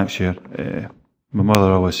 Thanks, Chair. My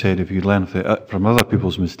mother always said, if you learn from other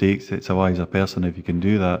people's mistakes, it's a wiser person if you can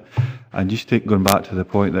do that. And just going back to the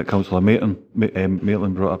point that Councillor Maitland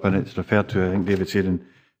brought up, and it's referred to, I think David said, in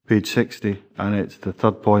page 60, and it's the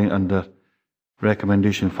third point under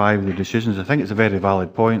recommendation 5 of the decisions. I think it's a very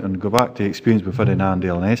valid point, and go back to the experience we've had in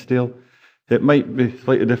Arndale and Eskdale. It might be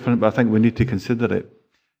slightly different, but I think we need to consider it.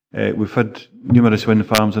 We've had numerous wind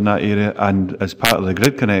farms in that area, and as part of the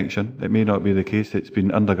grid connection, it may not be the case. It's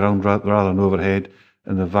been underground rather than overhead,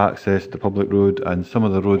 and they've accessed the public road and some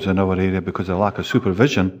of the roads in our area because of lack of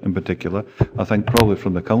supervision in particular. I think probably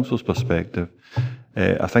from the council's perspective,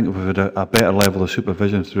 I think if we've had a better level of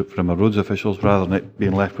supervision from our roads officials rather than it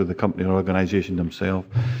being left with the company or organisation themselves,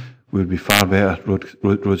 we would be far better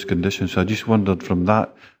roads conditions. So I just wondered from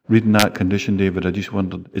that, reading that condition, David, I just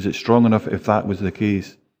wondered, is it strong enough if that was the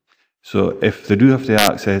case? So if they do have to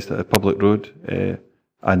access a public road,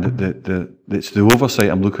 and it's the oversight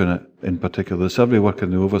I'm looking at in particular, the survey work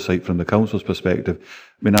and the oversight from the council's perspective,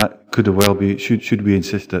 I mean, that could well be, should we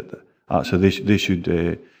insist that actually they should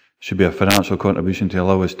be a financial contribution to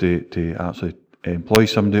allow us to actually employ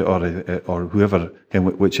somebody or whoever, in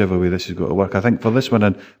whichever way this is going to work. I think for this one,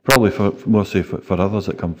 and probably mostly for others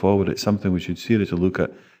that come forward, it's something we should seriously look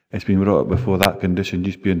at. It's been brought up before, that condition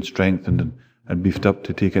just being strengthened and beefed up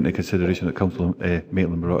to take into consideration that Councillor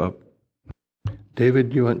Maitland brought up. David,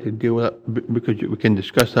 do you want to deal with that? Because we can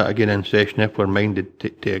discuss that again in session if we're minded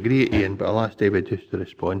to agree, Ian, but I'll ask David just to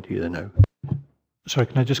respond to you now. Sorry,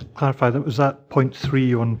 can I just clarify, that was that point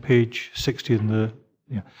 3 on page 60 in the...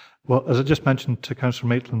 Yeah. Well, as I just mentioned to Councillor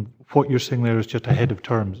Maitland, what you're saying there is just ahead of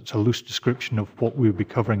terms. It's a loose description of what we would be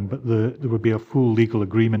covering, but there would be a full legal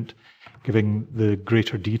agreement giving the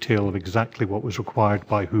greater detail of exactly what was required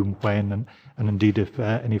by whom, when, and indeed if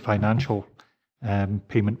any financial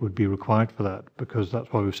payment would be required for that, because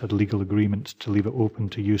that's why we've said legal agreements, to leave it open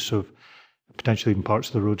to use of potentially even parts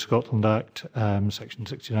of the Road Scotland Act, Section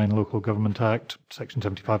 69 Local Government Act, Section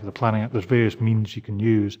 75 of the Planning Act. There's various means you can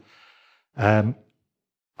use.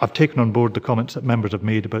 I've taken on board the comments that members have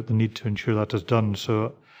made about the need to ensure that is done.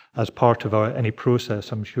 So as part of any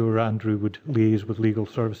process, I'm sure Andrew would liaise with legal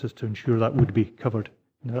services to ensure that would be covered.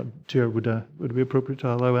 Chair, would it be appropriate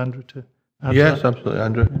to allow Andrew to answer Yes, that? absolutely,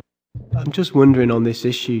 Andrew. I'm just wondering on this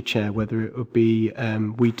issue, Chair, whether it would be,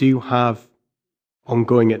 we do have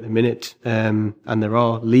ongoing at the minute, and there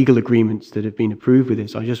are legal agreements that have been approved with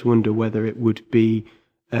this. I just wonder whether it would be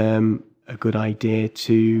a good idea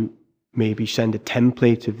to maybe send a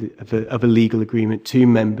template of a legal agreement to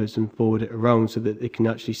members and forward it around so that they can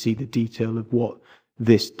actually see the detail of what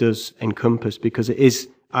this does encompass, because it is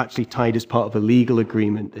actually tied as part of a legal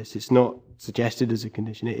agreement. It's not suggested as a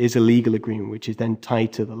condition. It is a legal agreement which is then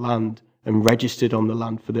tied to the land and registered on the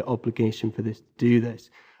land for the obligation for this to do this.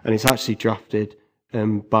 And it's actually drafted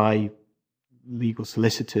by legal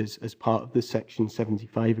solicitors as part of the Section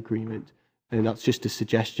 75 agreement. And that's just a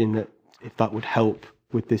suggestion that if that would help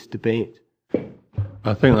with this debate.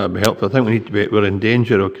 I think that would be helpful. I think we're in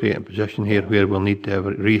danger of creating a position here where we'll need to have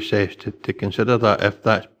a recess to consider that, if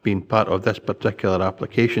that's been part of this particular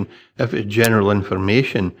application. If it's general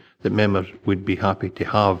information that members would be happy to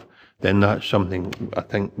have, then that's something I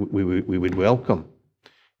think we would welcome.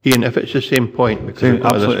 Ian, if it's the same point, because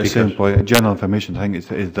absolutely the same point. General information, I think is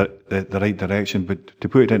the right direction, but to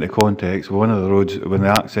put it into context, one of the roads, when they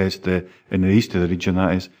accessed in the east of the region,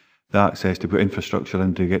 that is, the access to put infrastructure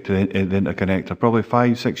in to get to the interconnector, probably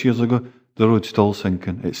 5-6 years ago, the road's still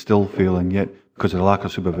sinking, it's still failing yet because of the lack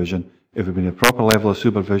of supervision. If we've been a proper level of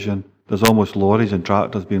supervision, there's almost lorries and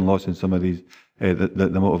tractors being lost in some of these, the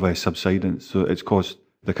motorway subsidence. So it's cost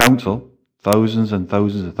the council thousands and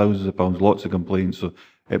thousands and thousands of pounds, lots of complaints. So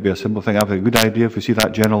it'd be a simple thing. I have a good idea if we see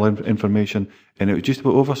that general information, and it was just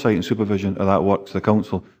about oversight and supervision of that work. So the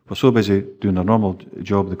council were so busy doing their normal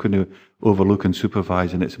job, they couldn't overlook and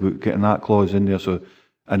supervise, and it's about getting that clause in there. So,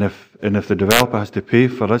 and if the developer has to pay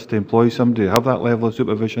for us to employ somebody to have that level of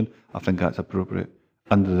supervision, I think that's appropriate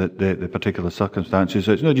under the particular circumstances.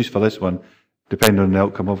 So it's not just for this one, depending on the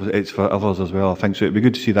outcome of it, it's for others as well, I think. So it'd be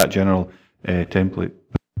good to see that general template.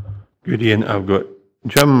 Good, Ian. I've got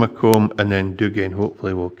Jim McComb and then Dugan.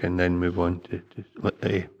 Hopefully we can then move on to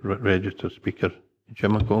register speaker.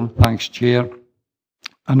 Jim McComb. Thanks, Chair.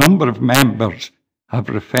 A number of members have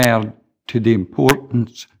referred to the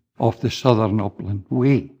importance of the Southern Upland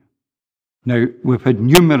Way. Now, we've had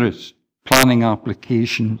numerous planning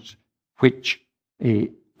applications which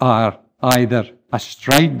are either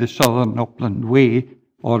astride the Southern Upland Way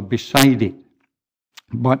or beside it,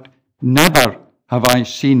 but never have I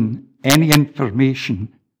seen any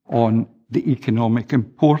information on the economic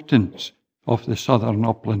importance of the Southern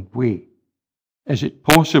Upland Way. Is it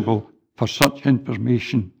possible for such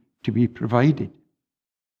information to be provided?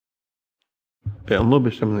 It'll not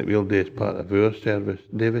be something that we'll do as part of our service.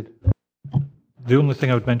 David? The only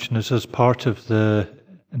thing I would mention is, as part of the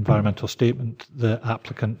environmental statement, the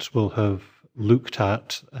applicants will have looked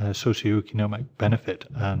at socio-economic benefit,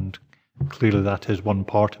 and clearly that is one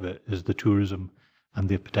part of it, is the tourism and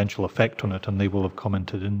the potential effect on it, and they will have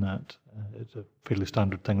commented in that. It's a fairly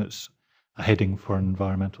standard thing that's a heading for an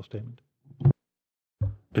environmental statement.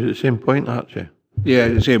 Is it the same point, Archie? Yeah,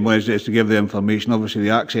 the same way as it's to give the information. Obviously, the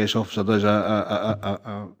access officer does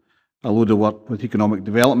a load of work with economic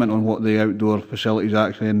development on what the outdoor facilities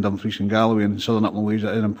actually in Dumfries and Galloway and Southern Upland Way is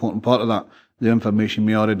an important part of that. The information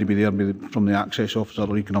may already be there from the access officer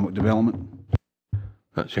or economic development.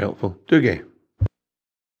 That's helpful. Dougie?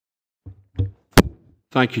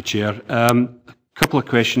 Thank you, Chair. A couple of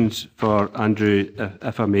questions for Andrew,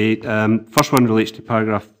 if I may. First one relates to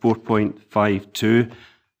paragraph 4.52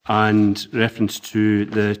 and reference to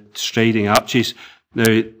the striding arches.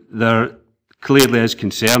 Now, there clearly is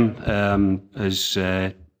concern, as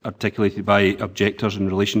articulated by objectors in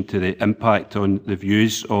relation to the impact on the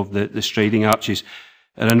views of the striding arches.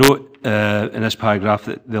 And I note in this paragraph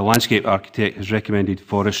that the landscape architect has recommended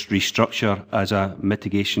forest restructure as a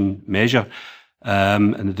mitigation measure.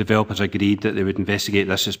 And the developers agreed that they would investigate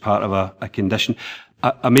this as part of a condition.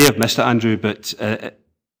 I may have missed it, Andrew, but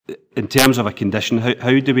in terms of a condition,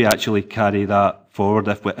 how do we actually carry that forward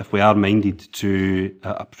if we are minded to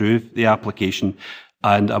approve the application?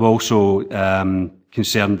 And I'm also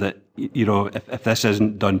concerned that, you know, if this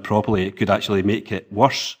isn't done properly, it could actually make it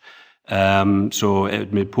worse. So it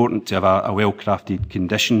would be important to have a well-crafted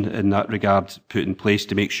condition in that regard put in place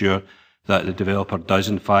to make sure that the developer does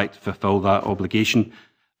in fact fulfil that obligation.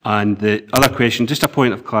 And the other question, just a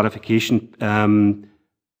point of clarification,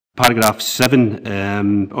 paragraph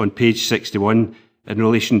 7 on page 61 in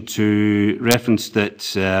relation to reference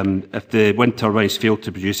that if the wind turbines fail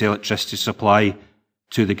to produce electricity supply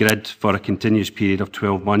to the grid for a continuous period of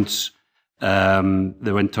 12 months,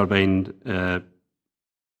 the wind turbine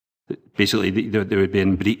basically they would be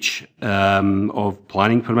in breach of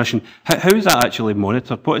planning permission. How is that actually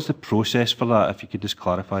monitored? What is the process for that? If you could just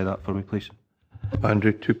clarify that for me, please.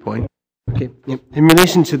 Andrew, 2 points. Okay. In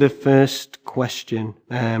relation to the first question,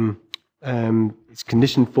 it's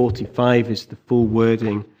condition 45 is the full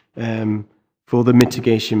wording for the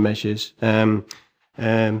mitigation measures.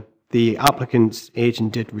 The applicant's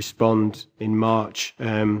agent did respond in March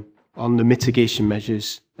on the mitigation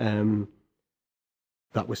measures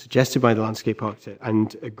that were suggested by the landscape architect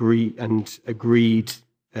and agreed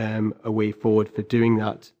a way forward for doing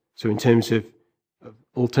that. So in terms of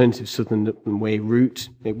alternative Southern Upland Way route,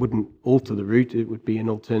 it wouldn't alter the route, it would be an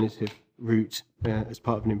alternative route as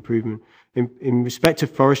part of an improvement. In respect to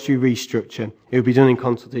forestry restructure, it would be done in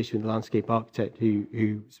consultation with the landscape architect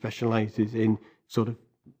who specialises in sort of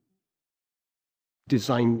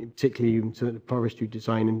design, particularly in sort of forestry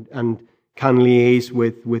design, and can liaise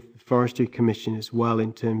with the Forestry Commission as well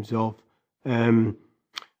in terms of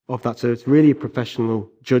that. So it's really a professional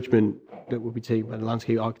judgment that will be taken by the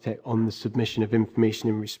landscape architect on the submission of information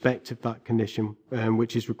in respect of that condition,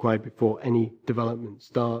 which is required before any development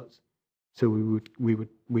starts. So we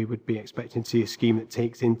would be expecting to see a scheme that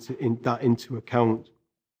takes that into account.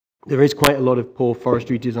 There is quite a lot of poor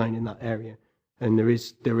forestry design in that area, and there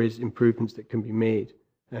is improvements that can be made.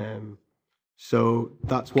 So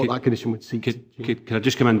that's what that condition would seek. Can I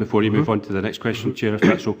just come in before you move on to the next question, Chair, if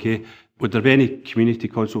that's okay? Would there be any community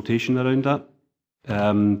consultation around that?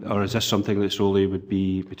 Or is this something that solely would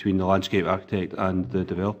be between the landscape architect and the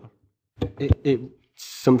developer? It's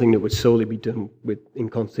something that would solely be done in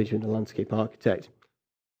consultation with the landscape architect.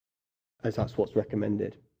 as that's what's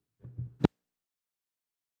recommended.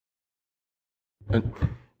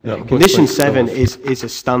 Condition 7 is a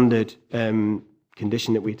standard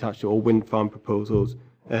condition that we attach to all wind farm proposals.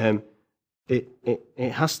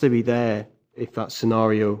 It has to be there if that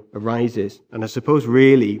scenario arises. And I suppose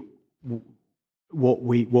really what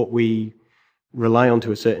we rely on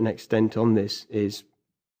to a certain extent on this is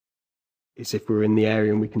if we're in the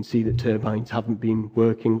area and we can see that turbines haven't been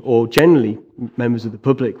working, or generally members of the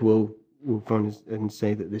public will phone and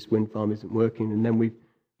say that this wind farm isn't working, and then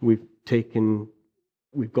we've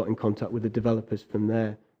got in contact with the developers from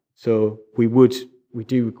there. So we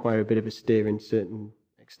do require a bit of a steer in certain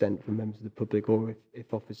extent from members of the public, or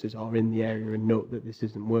if officers are in the area and note that this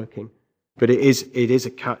isn't working. But it is a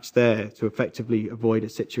catch there to effectively avoid a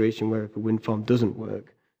situation where if a wind farm doesn't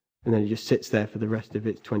work, and then it just sits there for the rest of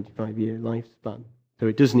its 25-year lifespan. So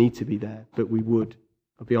it does need to be there, but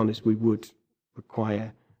I'll be honest, we would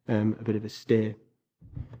require a bit of a steer.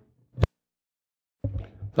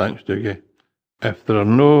 Thanks, Dougie. If there are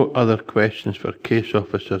no other questions for case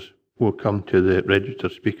officers, we'll come to the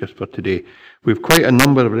registered speakers for today. We've quite a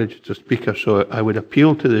number of registered speakers, so I would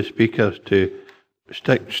appeal to the speakers to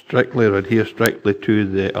adhere strictly to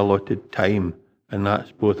the allotted time, and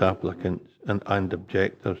that's both applicants and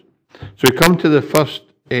objectors. So we come to the first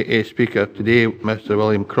AA speaker today, Mr.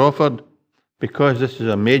 William Crawford. Because this is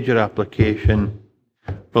a major application,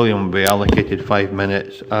 William will be allocated 5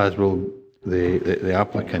 minutes, as will the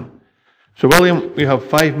applicant. So William, we have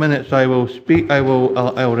 5 minutes. I will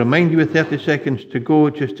remind you with 30 seconds to go,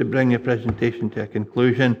 just to bring your presentation to a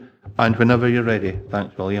conclusion, and whenever you're ready.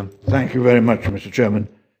 Thanks, William. Thank you very much, Mr. Chairman.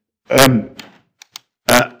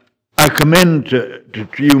 I commend to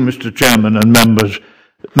you, Mr. Chairman, and members,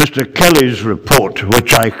 Mr. Kelly's report,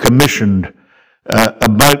 which I commissioned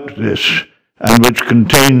about this, and which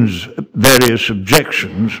contains various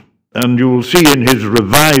objections, and you will see in his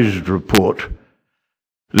revised report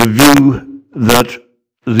the view that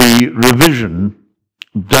the revision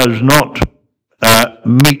does not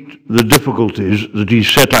meet the difficulties that he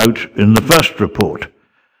set out in the first report.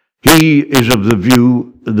 He is of the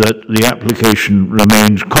view that the application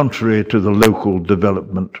remains contrary to the local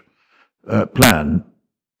development plan.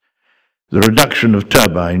 The reduction of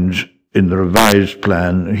turbines in the revised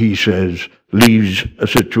plan, he says, leaves a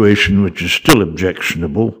situation which is still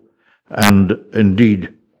objectionable, and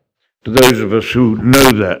indeed, to those of us who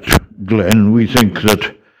know that Glen, we think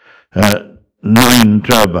that 9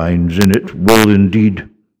 turbines in it will indeed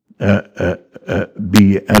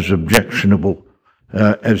be as objectionable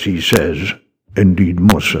as he says, indeed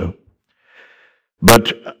more so.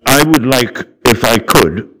 But I would like, if I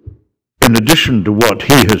could, in addition to what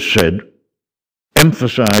he has said,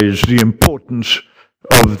 emphasize the importance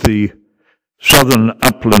of the Southern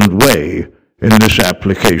Upland Way in this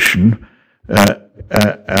application,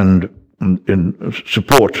 and in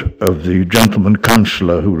support of the gentleman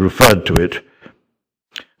councillor who referred to it.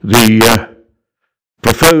 The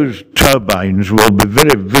proposed turbines will be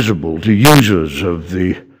very visible to users of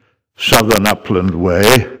the Southern Upland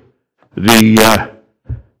Way. The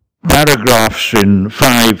paragraphs in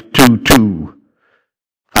 522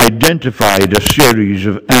 identified a series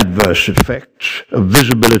of adverse effects of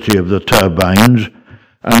visibility of the turbines,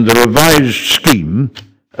 and the revised scheme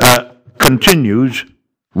continues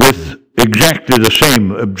with exactly the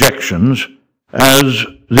same objections as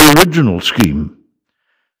the original scheme.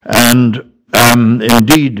 And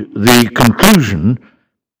indeed, the conclusion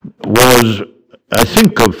was, I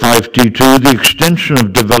think, of 522, the extension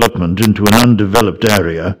of development into an undeveloped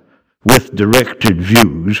area with directed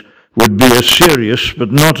views would be a serious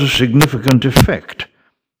but not a significant effect.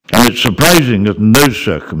 And it's surprising that in those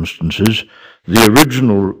circumstances, the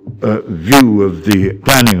original view of the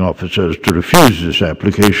planning officers to refuse this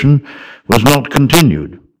application was not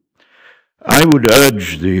continued. I would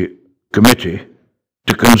urge the committee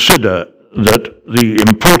to consider that the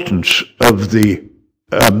importance of the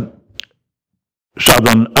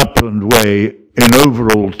Southern Upland Way in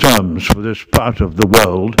overall terms for this part of the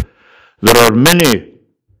world. There are many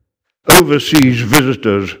overseas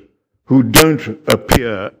visitors who don't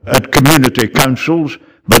appear at community councils,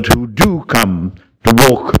 but who do come to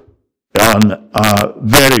walk on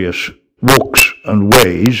various walks and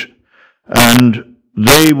ways, and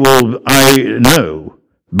they will, I know,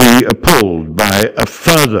 be appalled by a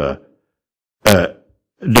further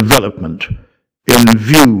development in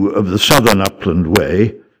view of the Southern Upland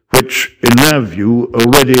Way, which, in their view,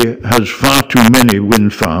 already has far too many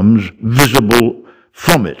wind farms visible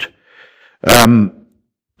from it.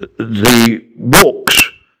 The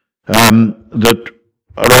walks that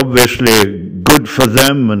are obviously good for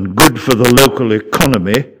them and good for the local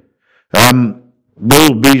economy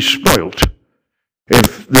will be spoilt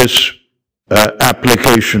if this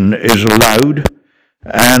application is allowed,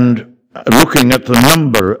 and looking at the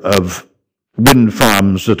number of wind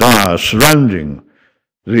farms that are surrounding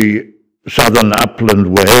the Southern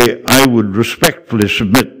Upland Way, I would respectfully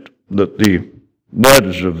submit that the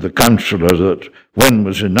words of the councillor that when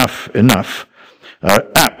was enough are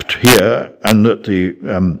apt here, and that the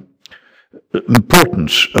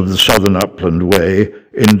importance of the Southern Upland Way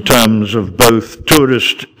in terms of both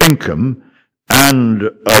tourist income and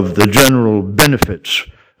of the general benefits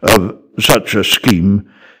of such a scheme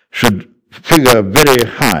should figure very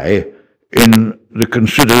high in the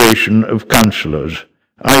consideration of councillors.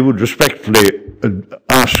 I would respectfully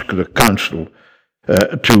ask the council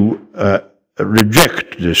to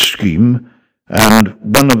reject this scheme, and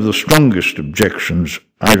one of the strongest objections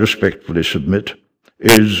I respectfully submit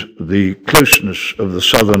is the closeness of the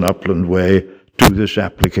Southern Upland Way to this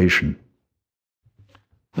application.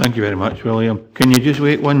 Thank you very much, William. Can you just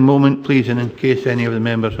wait one moment, please, and in case any of the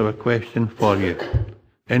members have a question for you.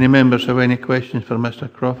 Any members have any questions for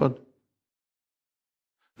Mr. Crawford? In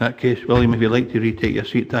that case, William, if you'd like to retake your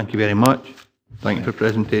seat, thank you very much. Thank you for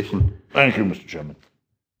presentation. Thank you, Mr. Chairman.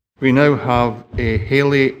 We now have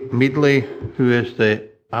Hayley Meadley, who is the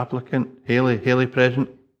applicant. Hayley present.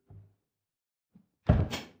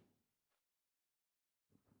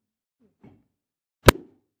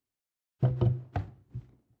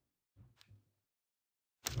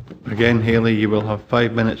 Again, Hayley, you will have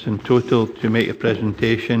 5 minutes in total to make a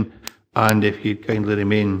presentation, and if you'd kindly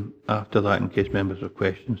remain after that in case members have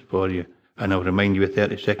questions for you. And I'll remind you with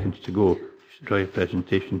 30 seconds to go to draw your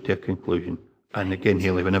presentation to a conclusion. And again,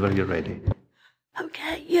 Hayley, whenever you're ready.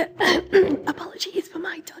 Okay, apologies for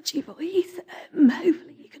my dodgy voice.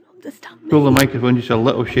 Hopefully you can understand me. Pull the microphone just a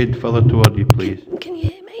little shade further toward you, please. Can you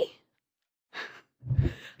hear me?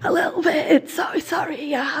 A little bit.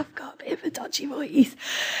 Sorry, I have got a bit of a dodgy voice.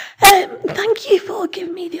 Thank you for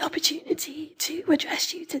giving me the opportunity to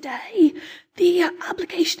address you today. The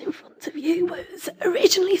application in front of you was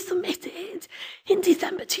originally submitted in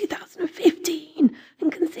December 2015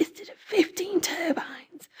 and consisted of 15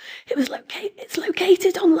 turbines. It's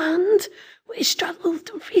located on land which straddles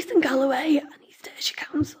Dumfries and Galloway and East Ayrshire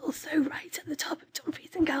Council, so right at the top of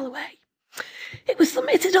Dumfries and Galloway. It was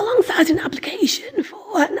submitted alongside an application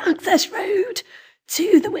for an access road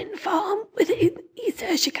to the wind farm within East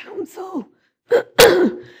Ayrshire Council.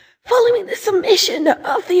 Following the submission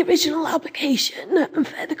of the original application and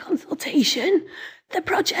further consultation, the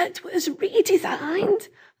project was redesigned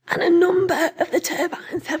and a number of the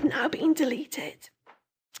turbines have now been deleted.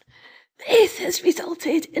 This has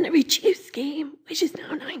resulted in a reduced scheme, which is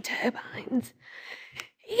now 9 turbines.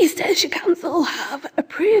 East Ayrshire Council have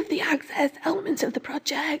approved the access element of the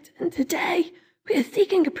project, and today we are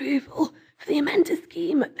seeking approval for the amended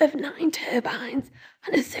scheme of 9 turbines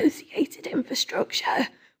and associated infrastructure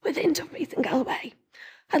within Dumfries and Galloway.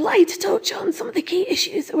 I'd like to touch on some of the key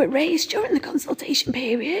issues that were raised during the consultation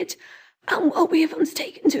period and what we have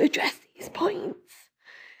undertaken to address these points.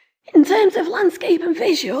 In terms of landscape and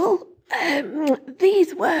visual,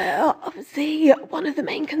 these were obviously one of the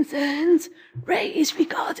main concerns raised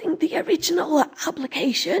regarding the original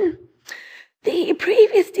application. The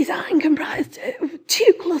previous design comprised of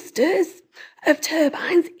 2 clusters of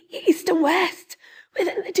turbines, east and west,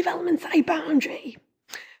 within the development site boundary.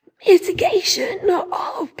 Mitigation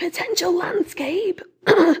of potential landscape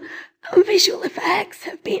and visual effects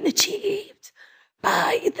have been achieved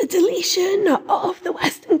by the deletion of the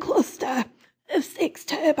western cluster of 6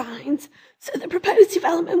 turbines, so the proposed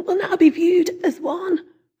development will now be viewed as 1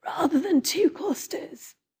 rather than 2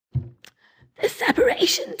 clusters. The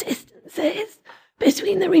separation distances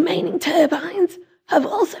between the remaining turbines have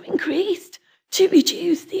also increased to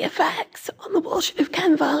reduce the effects on the watershed of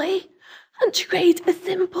Ken Valley and to create a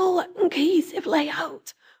simple and cohesive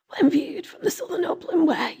layout when viewed from the Southern Upland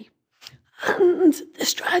Way. And the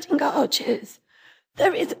striding arches.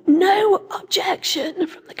 There is no objection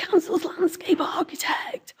from the Council's landscape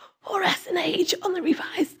architect or SNH on the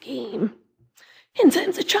revised scheme. In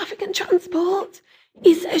terms of traffic and transport,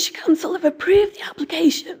 East Ayrshire Council have approved the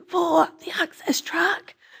application for the access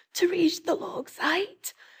track to reach the LORG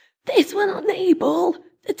site. This will enable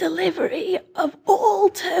the delivery of all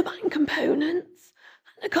turbine components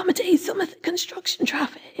and accommodate some of the construction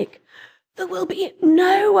traffic. There will be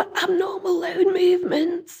no abnormal load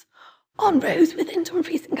movements on roads within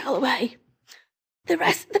Dumfries and Galloway. The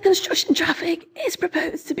rest of the construction traffic is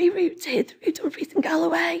proposed to be routed through Dumfries and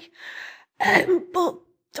Galloway, but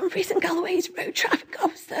Dumfries and Galloway's road traffic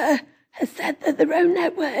officer has said that the road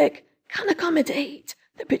network can accommodate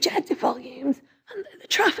the projected volumes and that the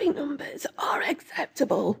traffic numbers are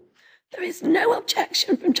acceptable. There is no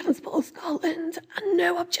objection from Transport Scotland and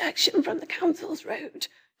no objection from the Council's road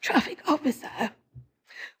traffic officer.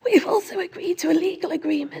 We have also agreed to a legal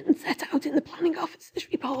agreement set out in the Planning Officer's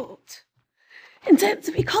report. In terms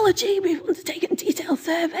of ecology, we've undertaken detailed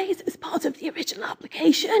surveys as part of the original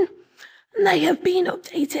application, and they have been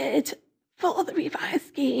updated for the revised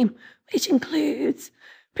scheme, which includes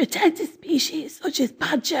protected species such as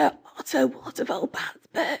badger, otter, waterfowl, bats,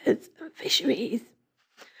 birds and fisheries.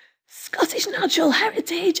 Scottish Natural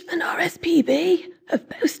Heritage and RSPB have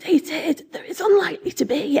both stated there is unlikely to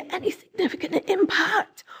be any significant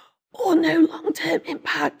impact or no long-term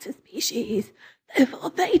impact to species, therefore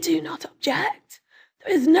they do not object.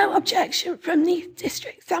 There is no objection from the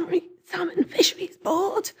District Salmon Fisheries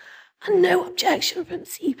Board and no objection from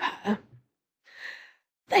SEPA.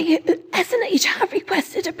 SNH have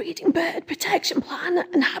requested a breeding bird protection plan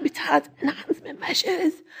and habitat enhancement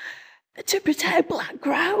measures to protect black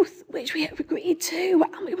grouse, which we have agreed to,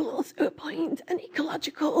 and we will also appoint an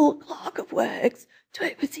ecological clerk of works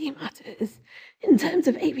to oversee matters. In terms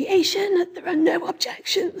of aviation, there are no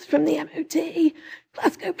objections from the MOD,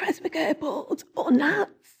 Glasgow Prestwick Airport or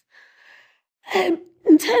NATS.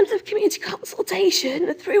 In terms of community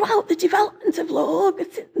consultation, throughout the development of LORG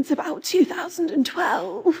since about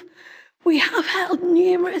 2012, we have held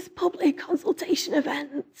numerous public consultation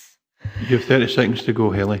events. You have 30 seconds to go,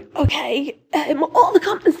 Haley. Okay, all the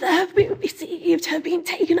comments that have been received have been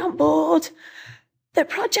taken on board. The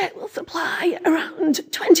project will supply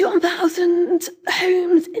around 21,000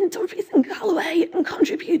 homes in Dumfries and Galloway and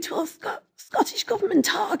contribute to our Scottish Government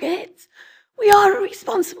targets. We are a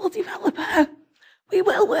responsible developer. We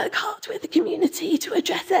will work hard with the community to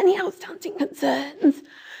address any outstanding concerns.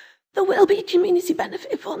 There will be a community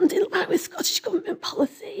benefit fund in line with Scottish Government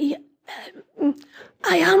policy.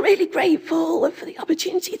 I am really grateful for the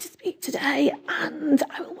opportunity to speak today, and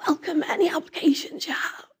I will welcome any applications you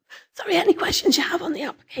have. Any questions you have on the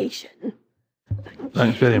application.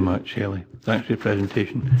 Thanks very much, Haley. Thanks for your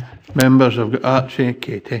presentation. Members, I've got Archie,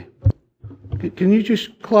 Katie. Can you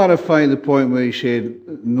just clarify the point where you said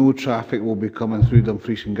no traffic will be coming through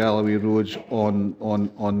Dumfries and Galloway roads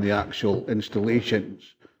on the actual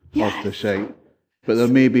installations of the site, but there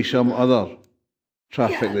may be some other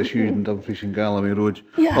traffic that's using Dumfries and Galloway roads?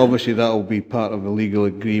 Obviously that will be part of a legal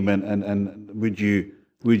agreement, and would you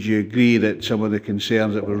agree that some of the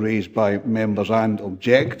concerns that were raised by members and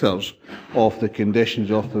objectors of the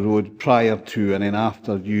conditions of the road prior to and then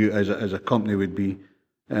after you as a company would be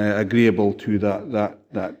agreeable to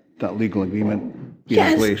that legal agreement being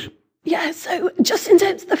in place? Yeah, so just in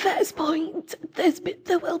terms of the first point,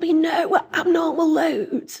 there will be no abnormal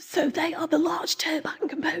loads. So they are the large turbine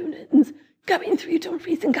components going through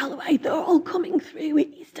Dumfries and Galloway. They're all coming through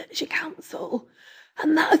East Ayrshire Council,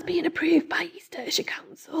 and that has been approved by East Ayrshire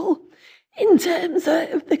Council. In terms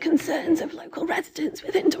of the concerns of local residents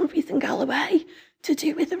within Dumfries and Galloway to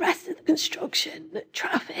do with the rest of the construction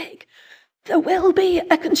traffic, there will be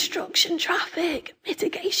a construction traffic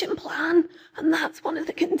mitigation plan, and that's one of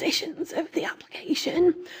the conditions of the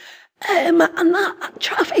application. And that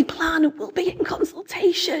traffic plan will be in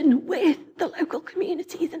consultation with the local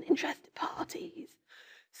communities and interested parties.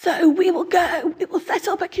 So we will set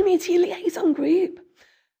up a community liaison group,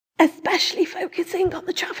 especially focusing on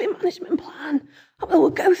the traffic management plan, and we will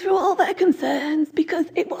go through all their concerns because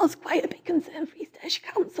it was quite a big concern for East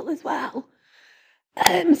Ayrshire Council as well.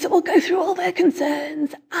 So we'll go through all their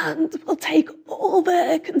concerns and we'll take all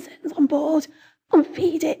their concerns on board and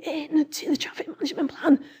feed it in to the traffic management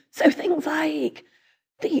plan. So things like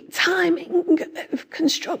the timing of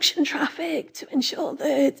construction traffic to ensure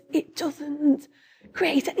that it doesn't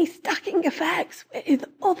create any stacking effects with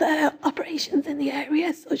other operations in the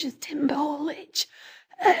area, such as timber haulage,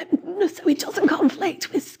 so it doesn't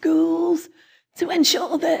conflict with schools, to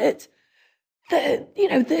ensure that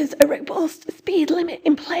there's a robust speed limit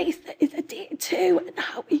in place that is adhered to, and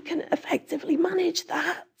how we can effectively manage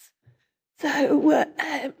that. So,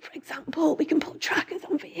 for example, we can put trackers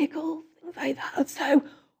on vehicles, things like that. So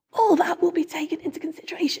all that will be taken into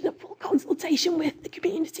consideration at full consultation with the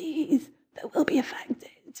communities that will be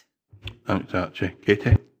affected. Thanks, Archie.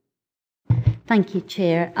 Katie? Thank you,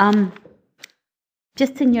 Chair.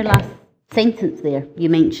 Just in your last sentence there, you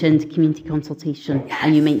mentioned community consultation,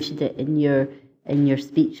 and you mentioned it in your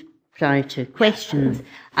speech prior to questions.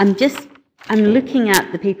 I'm looking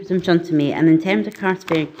at the papers in front of me, and in terms of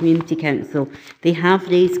Carsberry Community Council, they have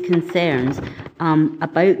raised concerns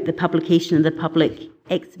about the publication of the public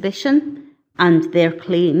exhibition, and their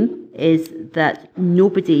claim is that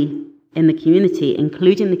nobody in the community,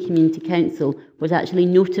 including the Community Council, was actually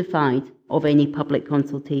notified of any public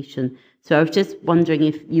consultation. So I was just wondering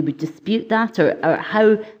if you would dispute that, or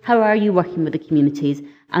how are you working with the communities?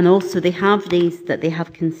 And also they have raised that they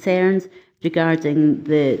have concerns regarding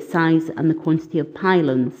the size and the quantity of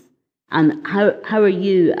pylons. And how are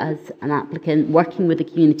you, as an applicant, working with the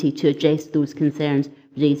community to address those concerns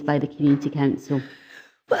raised by the Community Council?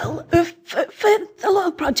 Well, for the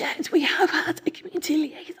LORG project, we have had a community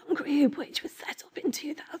liaison group which was set up in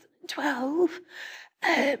 2012.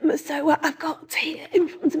 So I've got here in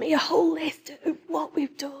front of me a whole list of what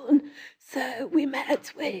we've done. So we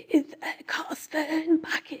met with Carsfern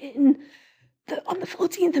back on the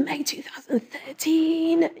 14th of May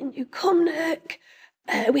 2013 in New Cumnock.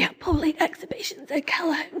 We had public exhibitions at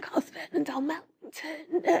KELLOHOLM, Carsfern and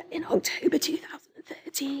Dalmelton in October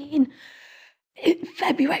 2013. In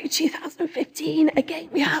February 2015, again,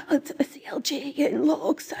 we had a CLG in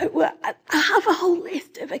LORG. So I have a whole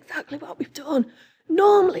list of exactly what we've done.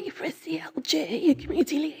 Normally, for a CLG, a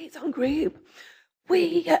community liaison group,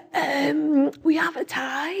 we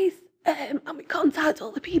advertise and we contact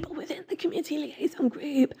all the people within the community liaison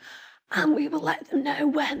group, and we will let them know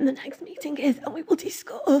when the next meeting is, and we will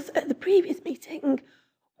discuss at the previous meeting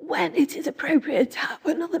when it is appropriate to have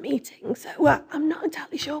another meeting. So I'm not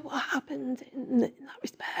entirely sure what happened in that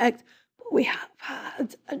respect, but we have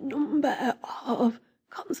had a number of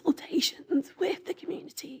consultations with the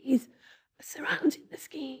communities surrounding the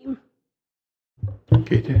scheme.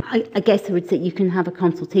 I guess I would say you can have a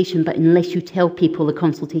consultation, but unless you tell people the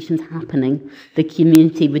consultation's happening, the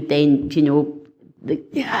community would then,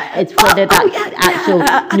 it's whether that actual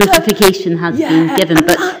notification has been given.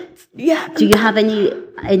 But do you have any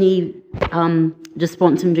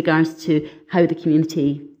response in regards to how the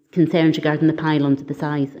community concerns regarding the pylons, the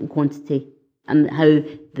size and quantity, and how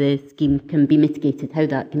the scheme can be mitigated, how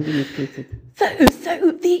that can be mitigated? So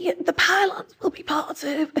the pylons will be part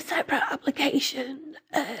of a separate application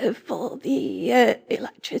for the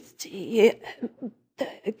electricity,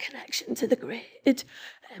 the connection to the grid.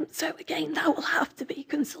 So again, that will have to be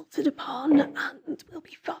consulted upon and will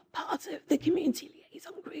be part of the community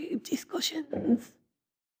liaison group discussions.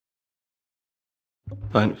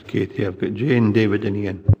 Thanks, Katie. I've got Jane, David and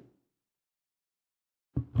Ian.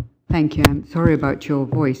 Thank you. I'm sorry about your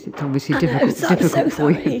voice. It's obviously difficult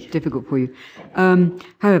for you.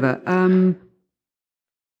 However,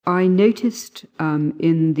 I noticed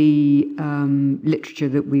in the literature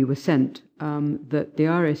that we were sent that the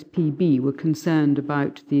RSPB were concerned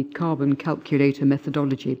about the carbon calculator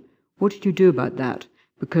methodology. What did you do about that?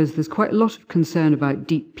 Because there's quite a lot of concern about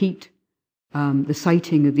deep peat, the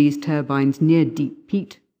siting of these turbines near deep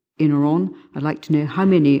peat, in or on. I'd like to know how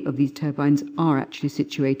many of these turbines are actually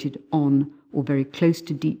situated on or very close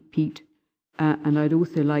to deep peat. And I'd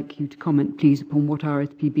also like you to comment, please, upon what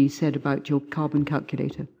RSPB said about your carbon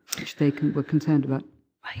calculator, which they were concerned about.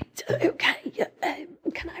 Right, okay.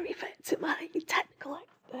 Can I refer to my technical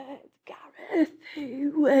expert, Gareth,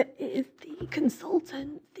 who is the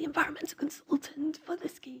consultant, the environmental consultant for the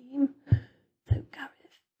scheme? So, Gareth,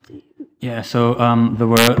 do you... Yeah, so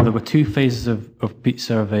there were two phases of peat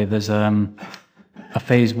survey. There's a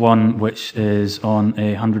phase one, which is on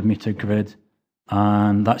a 100-metre grid,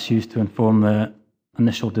 and that's used to inform the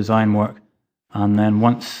initial design work. And then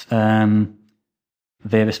once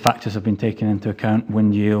various factors have been taken into account,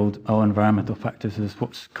 wind yield, all environmental factors, is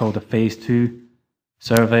what's called a phase two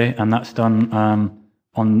survey, and that's done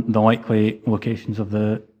on the likely locations of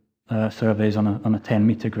the surveys on a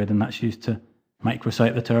 10-metre grid, and that's used to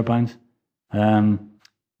microsite the turbines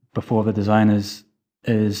before the design is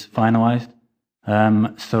finalised.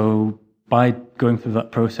 So by going through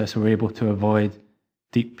that process, we're able to avoid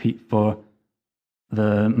deep peat for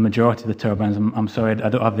the majority of the turbines. I'm sorry, I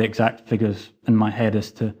don't have the exact figures in my head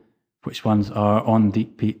as to which ones are on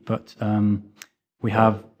deep peat, but we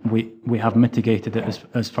have mitigated it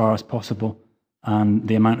as far as possible, and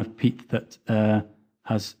the amount of peat that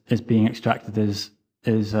is being extracted is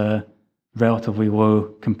relatively low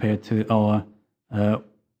compared to our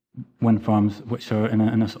wind farms, which are in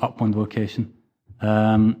an upwind location.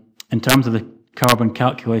 In terms of the carbon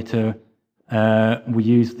calculator, we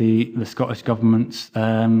use the Scottish Government's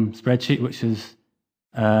spreadsheet, which is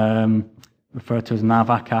referred to as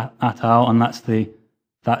NAVAC et al., and that's the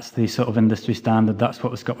sort of industry standard. That's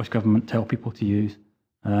what the Scottish Government tell people to use.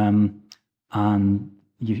 And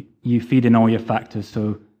you feed in all your factors,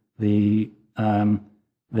 so the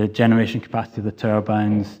generation capacity of the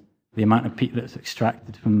turbines, the amount of peat that's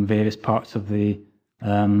extracted from various parts of the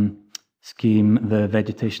scheme, the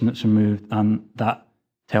vegetation that's removed, and that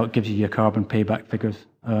gives you your carbon payback figures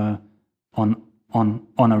on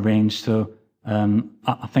a range. So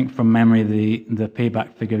I think from memory, the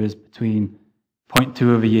payback figure is between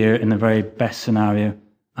 0.2 of a year in the very best scenario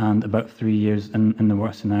and about 3 years in the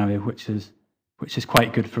worst scenario, which is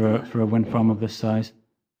quite good for a wind farm of this size.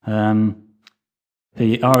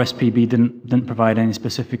 The RSPB didn't provide any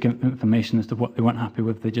specific information as to what they weren't happy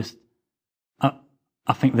with. They just,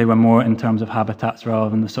 I think they were more in terms of habitats rather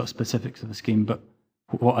than the sort of specifics of the scheme. But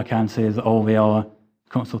what I can say is that all the other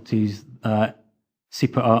consultees,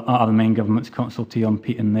 SEPA are the main government's consultee on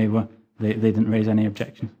peat, and they didn't raise any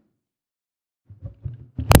objections.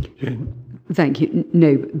 Thank you.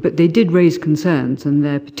 No, but they did raise concerns, and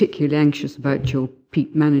they're particularly anxious about your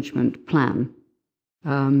peat management plan,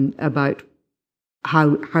 about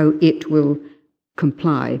how it will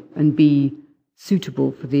comply and be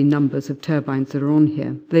suitable for the numbers of turbines that are on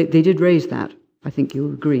here. They did raise that. I think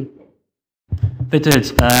you'll agree. They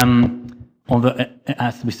did. Although it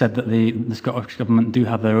has to be said that the Scottish Government do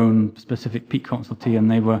have their own specific peat consultee,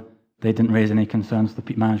 and they didn't raise any concerns with the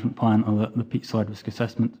peat management plan or the peat soil risk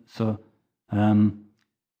assessment. So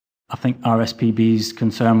I think RSPB's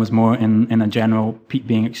concern was more in a general peat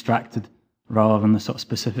being extracted rather than the sort of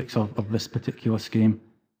specifics of this particular scheme.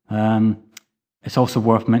 It's also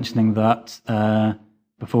worth mentioning that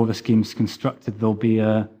before the scheme's constructed, there'll be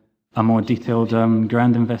a more detailed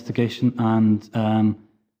ground investigation, and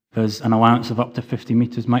there's an allowance of up to 50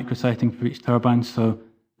 metres micrositing for each turbine. So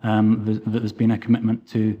there's been a commitment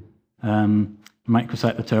to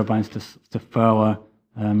microsite the turbines to further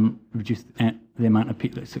reduce the amount of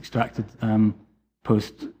peat that's extracted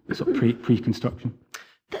post sort of pre-construction.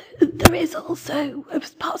 There is also,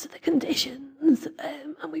 as part of the conditions,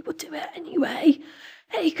 and we would do it anyway,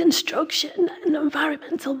 a construction and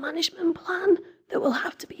environmental management plan that will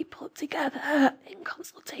have to be put together in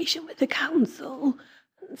consultation with the council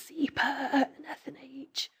and SEPA and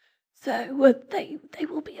SNH. So they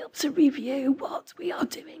will be able to review what we are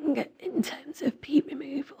doing in terms of peat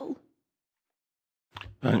removal.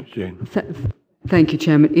 Thanks, Jane. Thank you,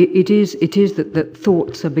 Chairman. It is that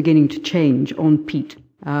thoughts are beginning to change on peat.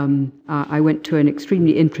 I went to an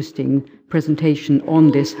extremely interesting presentation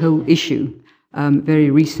on this whole issue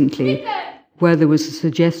very recently, where there was a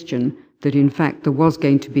suggestion that in fact there was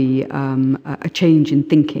going to be a change in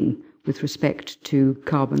thinking with respect to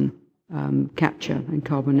carbon capture and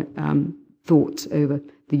carbon thoughts over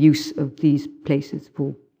the use of these places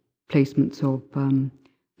for placements of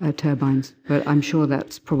turbines. But I'm sure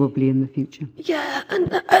that's probably in the future. Yeah,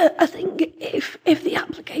 and I think if the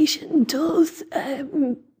application does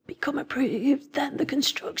become approved, then the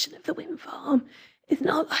construction of the wind farm is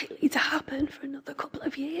not likely to happen for another couple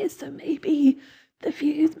of years. So maybe the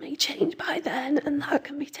views may change by then, and that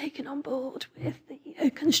can be taken on board with the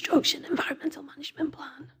construction environmental management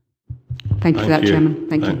plan. Thank you for that, Chairman.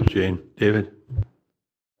 Thank you. Thanks, Jane. David?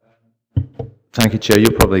 Thank you, Chair.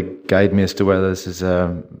 You'll probably guide me as to whether this is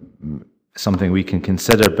something we can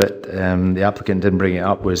consider, but the applicant didn't bring it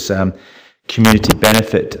up, was community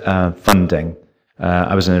benefit funding.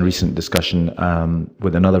 I was in a recent discussion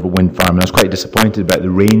with another wind farm, and I was quite disappointed about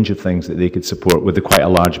the range of things that they could support with the quite a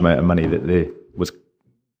large amount of money that was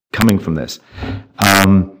coming from this.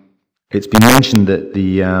 It's been mentioned that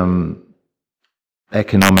the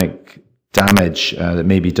economic damage that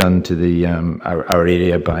may be done to the our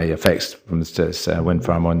area by effects from this wind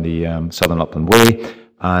farm on the Southern Upland Way,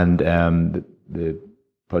 and the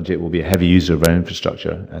project will be a heavy user of our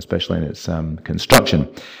infrastructure, especially in its construction.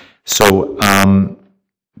 So,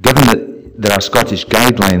 given that there are Scottish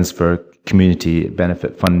guidelines for community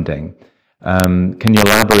benefit funding, can you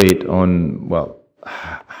elaborate on, well,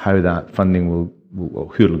 how that funding will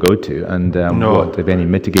who it'll go to, and what, if any,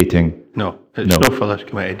 mitigating? No, it's not for this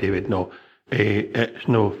committee, David. No, it's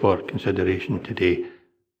no for consideration today.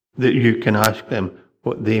 That you can ask them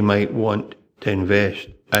what they might want to invest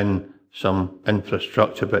in some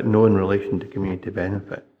infrastructure, but no in relation to community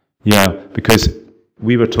benefit. Yeah, because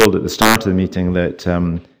we were told at the start of the meeting that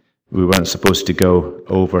we weren't supposed to go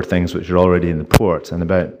over things which are already in the report, and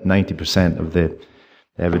about 90% of the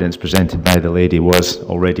evidence presented by the lady was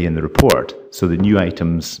already in the report. So the new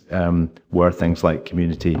items were things like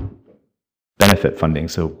community benefit funding.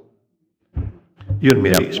 So you're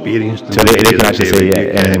more experienced. So they can actually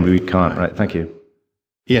say anything we can't. Right? Thank you,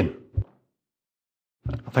 Ian.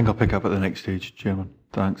 I think I'll pick up at the next stage, Chairman.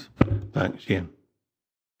 Thanks. Thanks, Ian.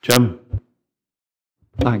 Jim.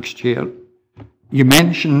 Thanks, Chair. You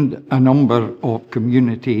mentioned a number of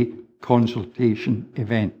community consultation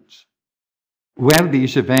events. Were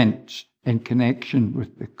these events in connection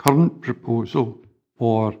with the current proposal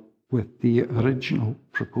or with the original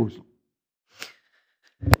proposal?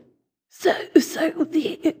 So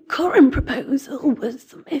the current proposal was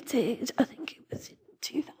submitted, I think it was in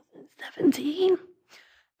 2017,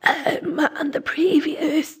 and the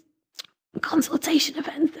previous consultation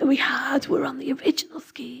events that we had were on the original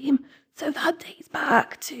scheme, so that dates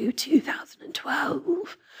back to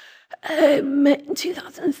 2012. In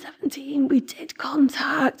 2017, we did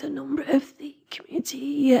contact a number of the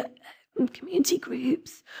community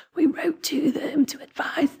groups. We wrote to them to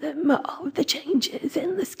advise them of the changes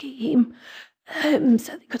in the scheme,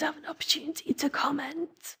 so they could have an opportunity to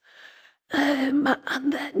comment.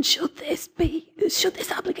 And then, should this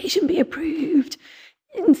application be approved,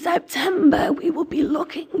 in September we will be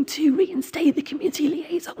looking to reinstate the community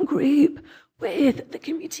liaison group with the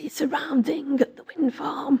community surrounding the wind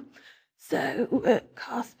farm. So,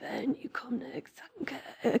 Carsburn, Newcombe,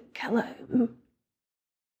 SANQUHAR, KELLOHOLM.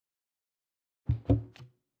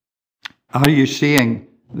 Are you saying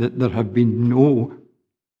that there have been no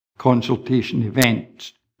consultation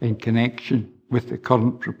events in connection with the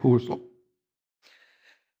current proposal?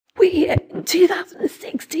 In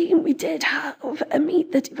 2016, we did have a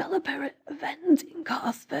Meet the Developer event in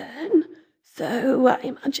Carsburn. So I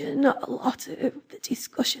imagine a lot of the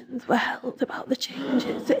discussions were held about the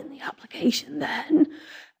changes in the application then.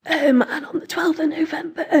 And on the 12th of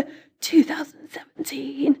November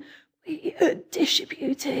 2017, we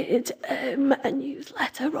distributed a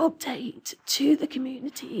newsletter update to the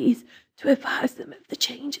communities to advise them of the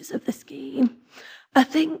changes of the scheme. I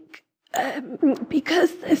think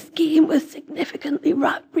because the scheme was significantly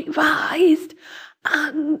revised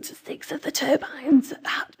and 6 of the turbines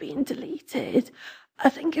had been deleted, I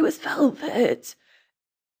think it was felt that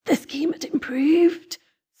the scheme had improved.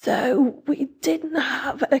 So we didn't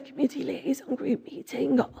have a community liaison group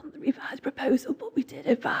meeting on the revised proposal, but we did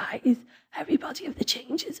advise everybody of the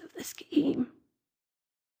changes of the scheme.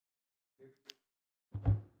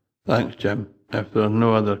 Thanks, Jim. If there are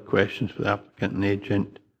no other questions for the applicant and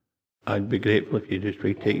agent, I'd be grateful if you just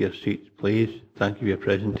retake your seats, please. Thank you for your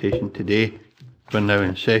presentation today. We're now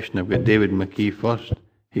in session. I've got David McKee first.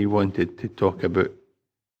 He wanted to talk about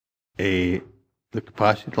the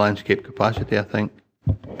capacity, landscape capacity, I think,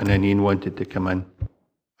 and then Ian wanted to come in.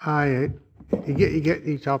 Aye, you get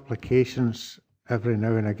these applications every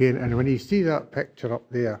now and again, and when you see that picture up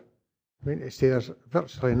there, I mean to say there's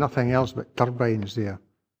virtually nothing else but turbines there.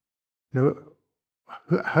 Now,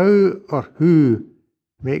 how or who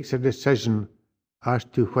makes a decision as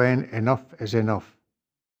to when enough is enough?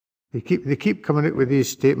 They keep coming out with these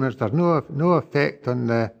statements. There's no effect on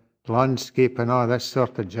the landscape and all this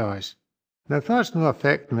sort of jazz. Now, if that's no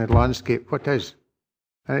effect on the landscape, what is?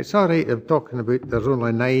 And it's all right. I'm talking about there's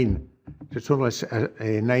only 9. It's only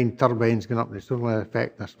 9 turbines going up, and it's only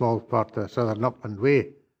affecting a small part of the Southern Upland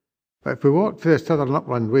Way. But if we walk through the Southern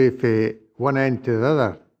Upland Way from one end to the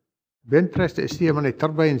other, I'd be interested to see how many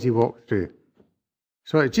turbines you walk through.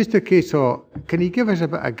 So it's just a case of, can you give us a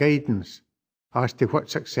bit of guidance as to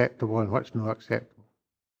what's acceptable and what's not acceptable?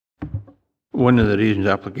 One of the reasons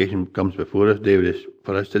the application comes before us, David, is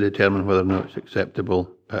for us to determine whether or not it's acceptable,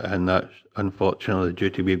 and that's unfortunately the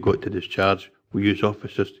duty we've got to discharge. We use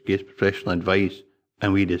officers to give professional advice,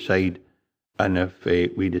 and we decide. And if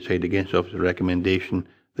we decide against the officer's recommendation,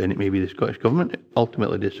 then it may be the Scottish Government that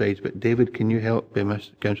ultimately decides. But David, can you help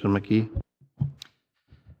Mr. Councillor McKee?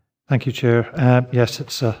 Thank you, Chair. Yes,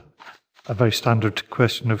 it's a very standard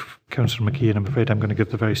question of Councillor McKee, and I'm afraid I'm going to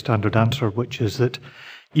give the very standard answer, which is that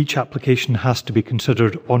each application has to be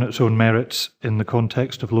considered on its own merits in the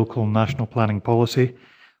context of local and national planning policy,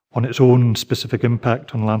 on its own specific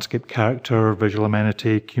impact on landscape character, visual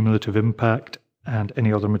amenity, cumulative impact, and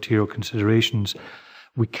any other material considerations.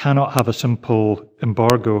 We cannot have a simple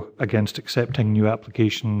embargo against accepting new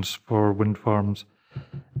applications for wind farms.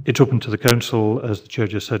 It's open to the Council, as the Chair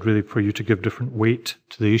just said, really for you to give different weight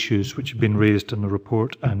to the issues which have been raised in the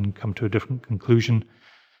report and come to a different conclusion.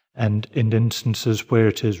 And in instances where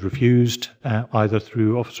it is refused, either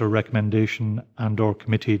through officer recommendation and or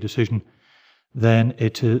committee decision, then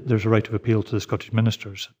there's a right of appeal to the Scottish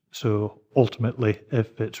Ministers. So ultimately,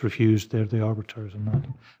 if it's refused, they're the arbiters in that.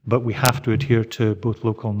 But we have to adhere to both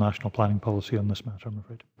local and national planning policy on this matter, I'm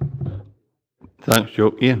afraid. Thanks,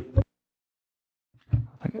 Joe. Ian?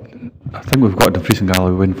 I think we've got a Dumfries and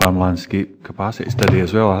Galloway wind farm landscape capacity study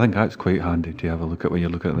as well. I think that's quite handy to have a look at when you're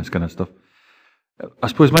looking at this kind of stuff. I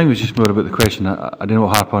suppose mine was just more about the question. I didn't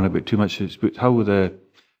want to harp on it too much. It's about how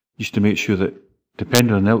used to make sure that,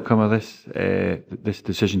 depending on the outcome of this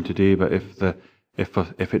decision today, but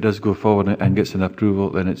if it does go forward and gets an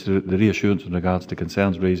approval, then it's the reassurance in regards to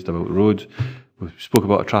concerns raised about roads. We spoke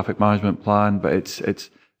about a traffic management plan, but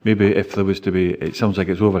it's maybe if there was to be, it sounds like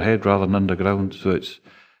it's overhead rather than underground, so it's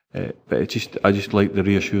But I just like the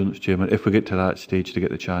reassurance, Chairman, if we get to that stage to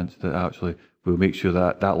get the chance that actually we'll make sure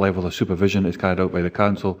that that level of supervision is carried out by the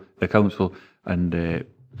council, and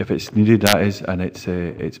if it's needed, that is, and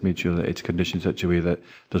it's made sure that it's conditioned in such a way that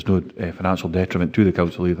there's no financial detriment to the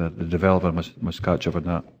council either. The developer must catch up on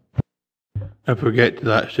that. If we get to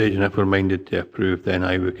that stage and if we're minded to approve, then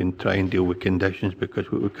we can try and deal with conditions,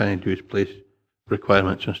 because what we kind of do is place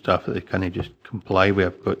requirements and stuff that they kind of just comply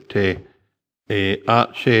with. I've got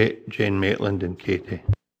Archie, Jane Maitland and Katie.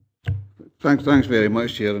 Thanks very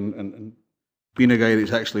much, Chair. And being a guy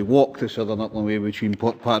that's actually walked the Southern Upland Way between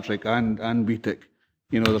Port Patrick and Beatick,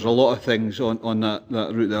 you know, there's a lot of things on that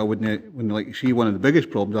route that I wouldn't like to see. One of the biggest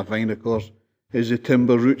problems I find, of course, is the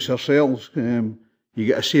timber roots ourselves. You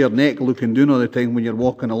get a sore neck looking down all the time when you're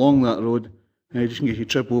walking along that road, just in case you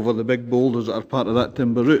trip over the big boulders that are part of that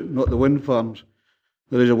timber route, not the wind farms.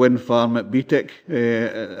 There is a wind farm at Beatick,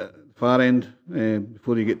 at the far end,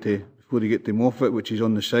 before you get to Moffat, which is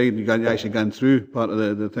on the side. You actually gone through part of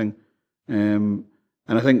the thing. And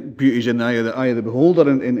I think beauty's in the eye of the beholder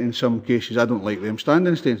in some cases. I don't like them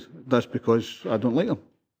standing stones. That's because I don't like them.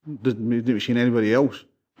 Didn't see anybody else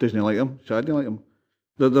doesn't like them, so I don't like them.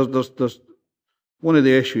 There's one of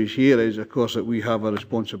the issues here is, of course, that we have a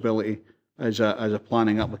responsibility as a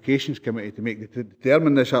planning applications committee to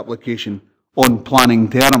determine this application on planning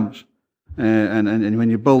terms. And when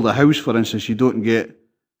you build a house, for instance, you don't get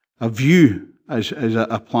a view as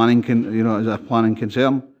a planning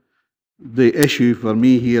concern. The issue for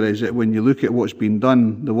me here is that when you look at what's been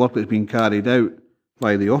done, the work that's been carried out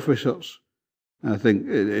by the officers, I think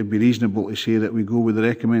it'd be reasonable to say that we go with the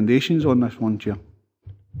recommendations on this one, Chair.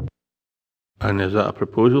 And is that a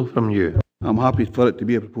proposal from you? I'm happy for it to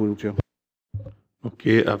be a proposal, Chair.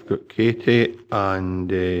 Okay, I've got Katie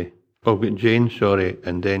and I've got Jane, sorry,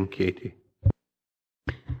 and then Katie.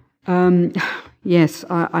 Yes,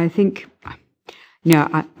 I think.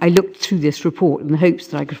 I looked through this report in the hopes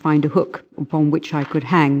that I could find a hook upon which I could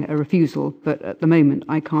hang a refusal, but at the moment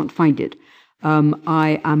I can't find it.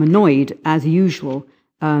 I am annoyed, as usual,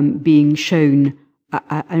 being shown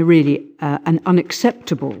an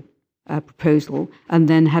unacceptable proposal and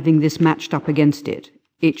then having this matched up against it.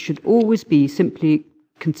 It should always be simply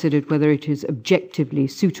considered whether it is objectively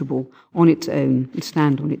suitable on its own and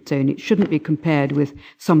stand on its own. It shouldn't be compared with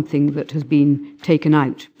something that has been taken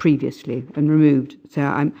out previously and removed.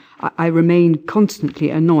 So I remain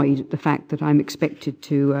constantly annoyed at the fact that I'm expected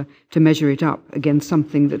to measure it up against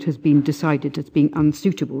something that has been decided as being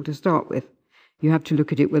unsuitable to start with. You have to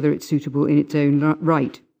look at it whether it's suitable in its own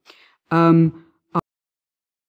right.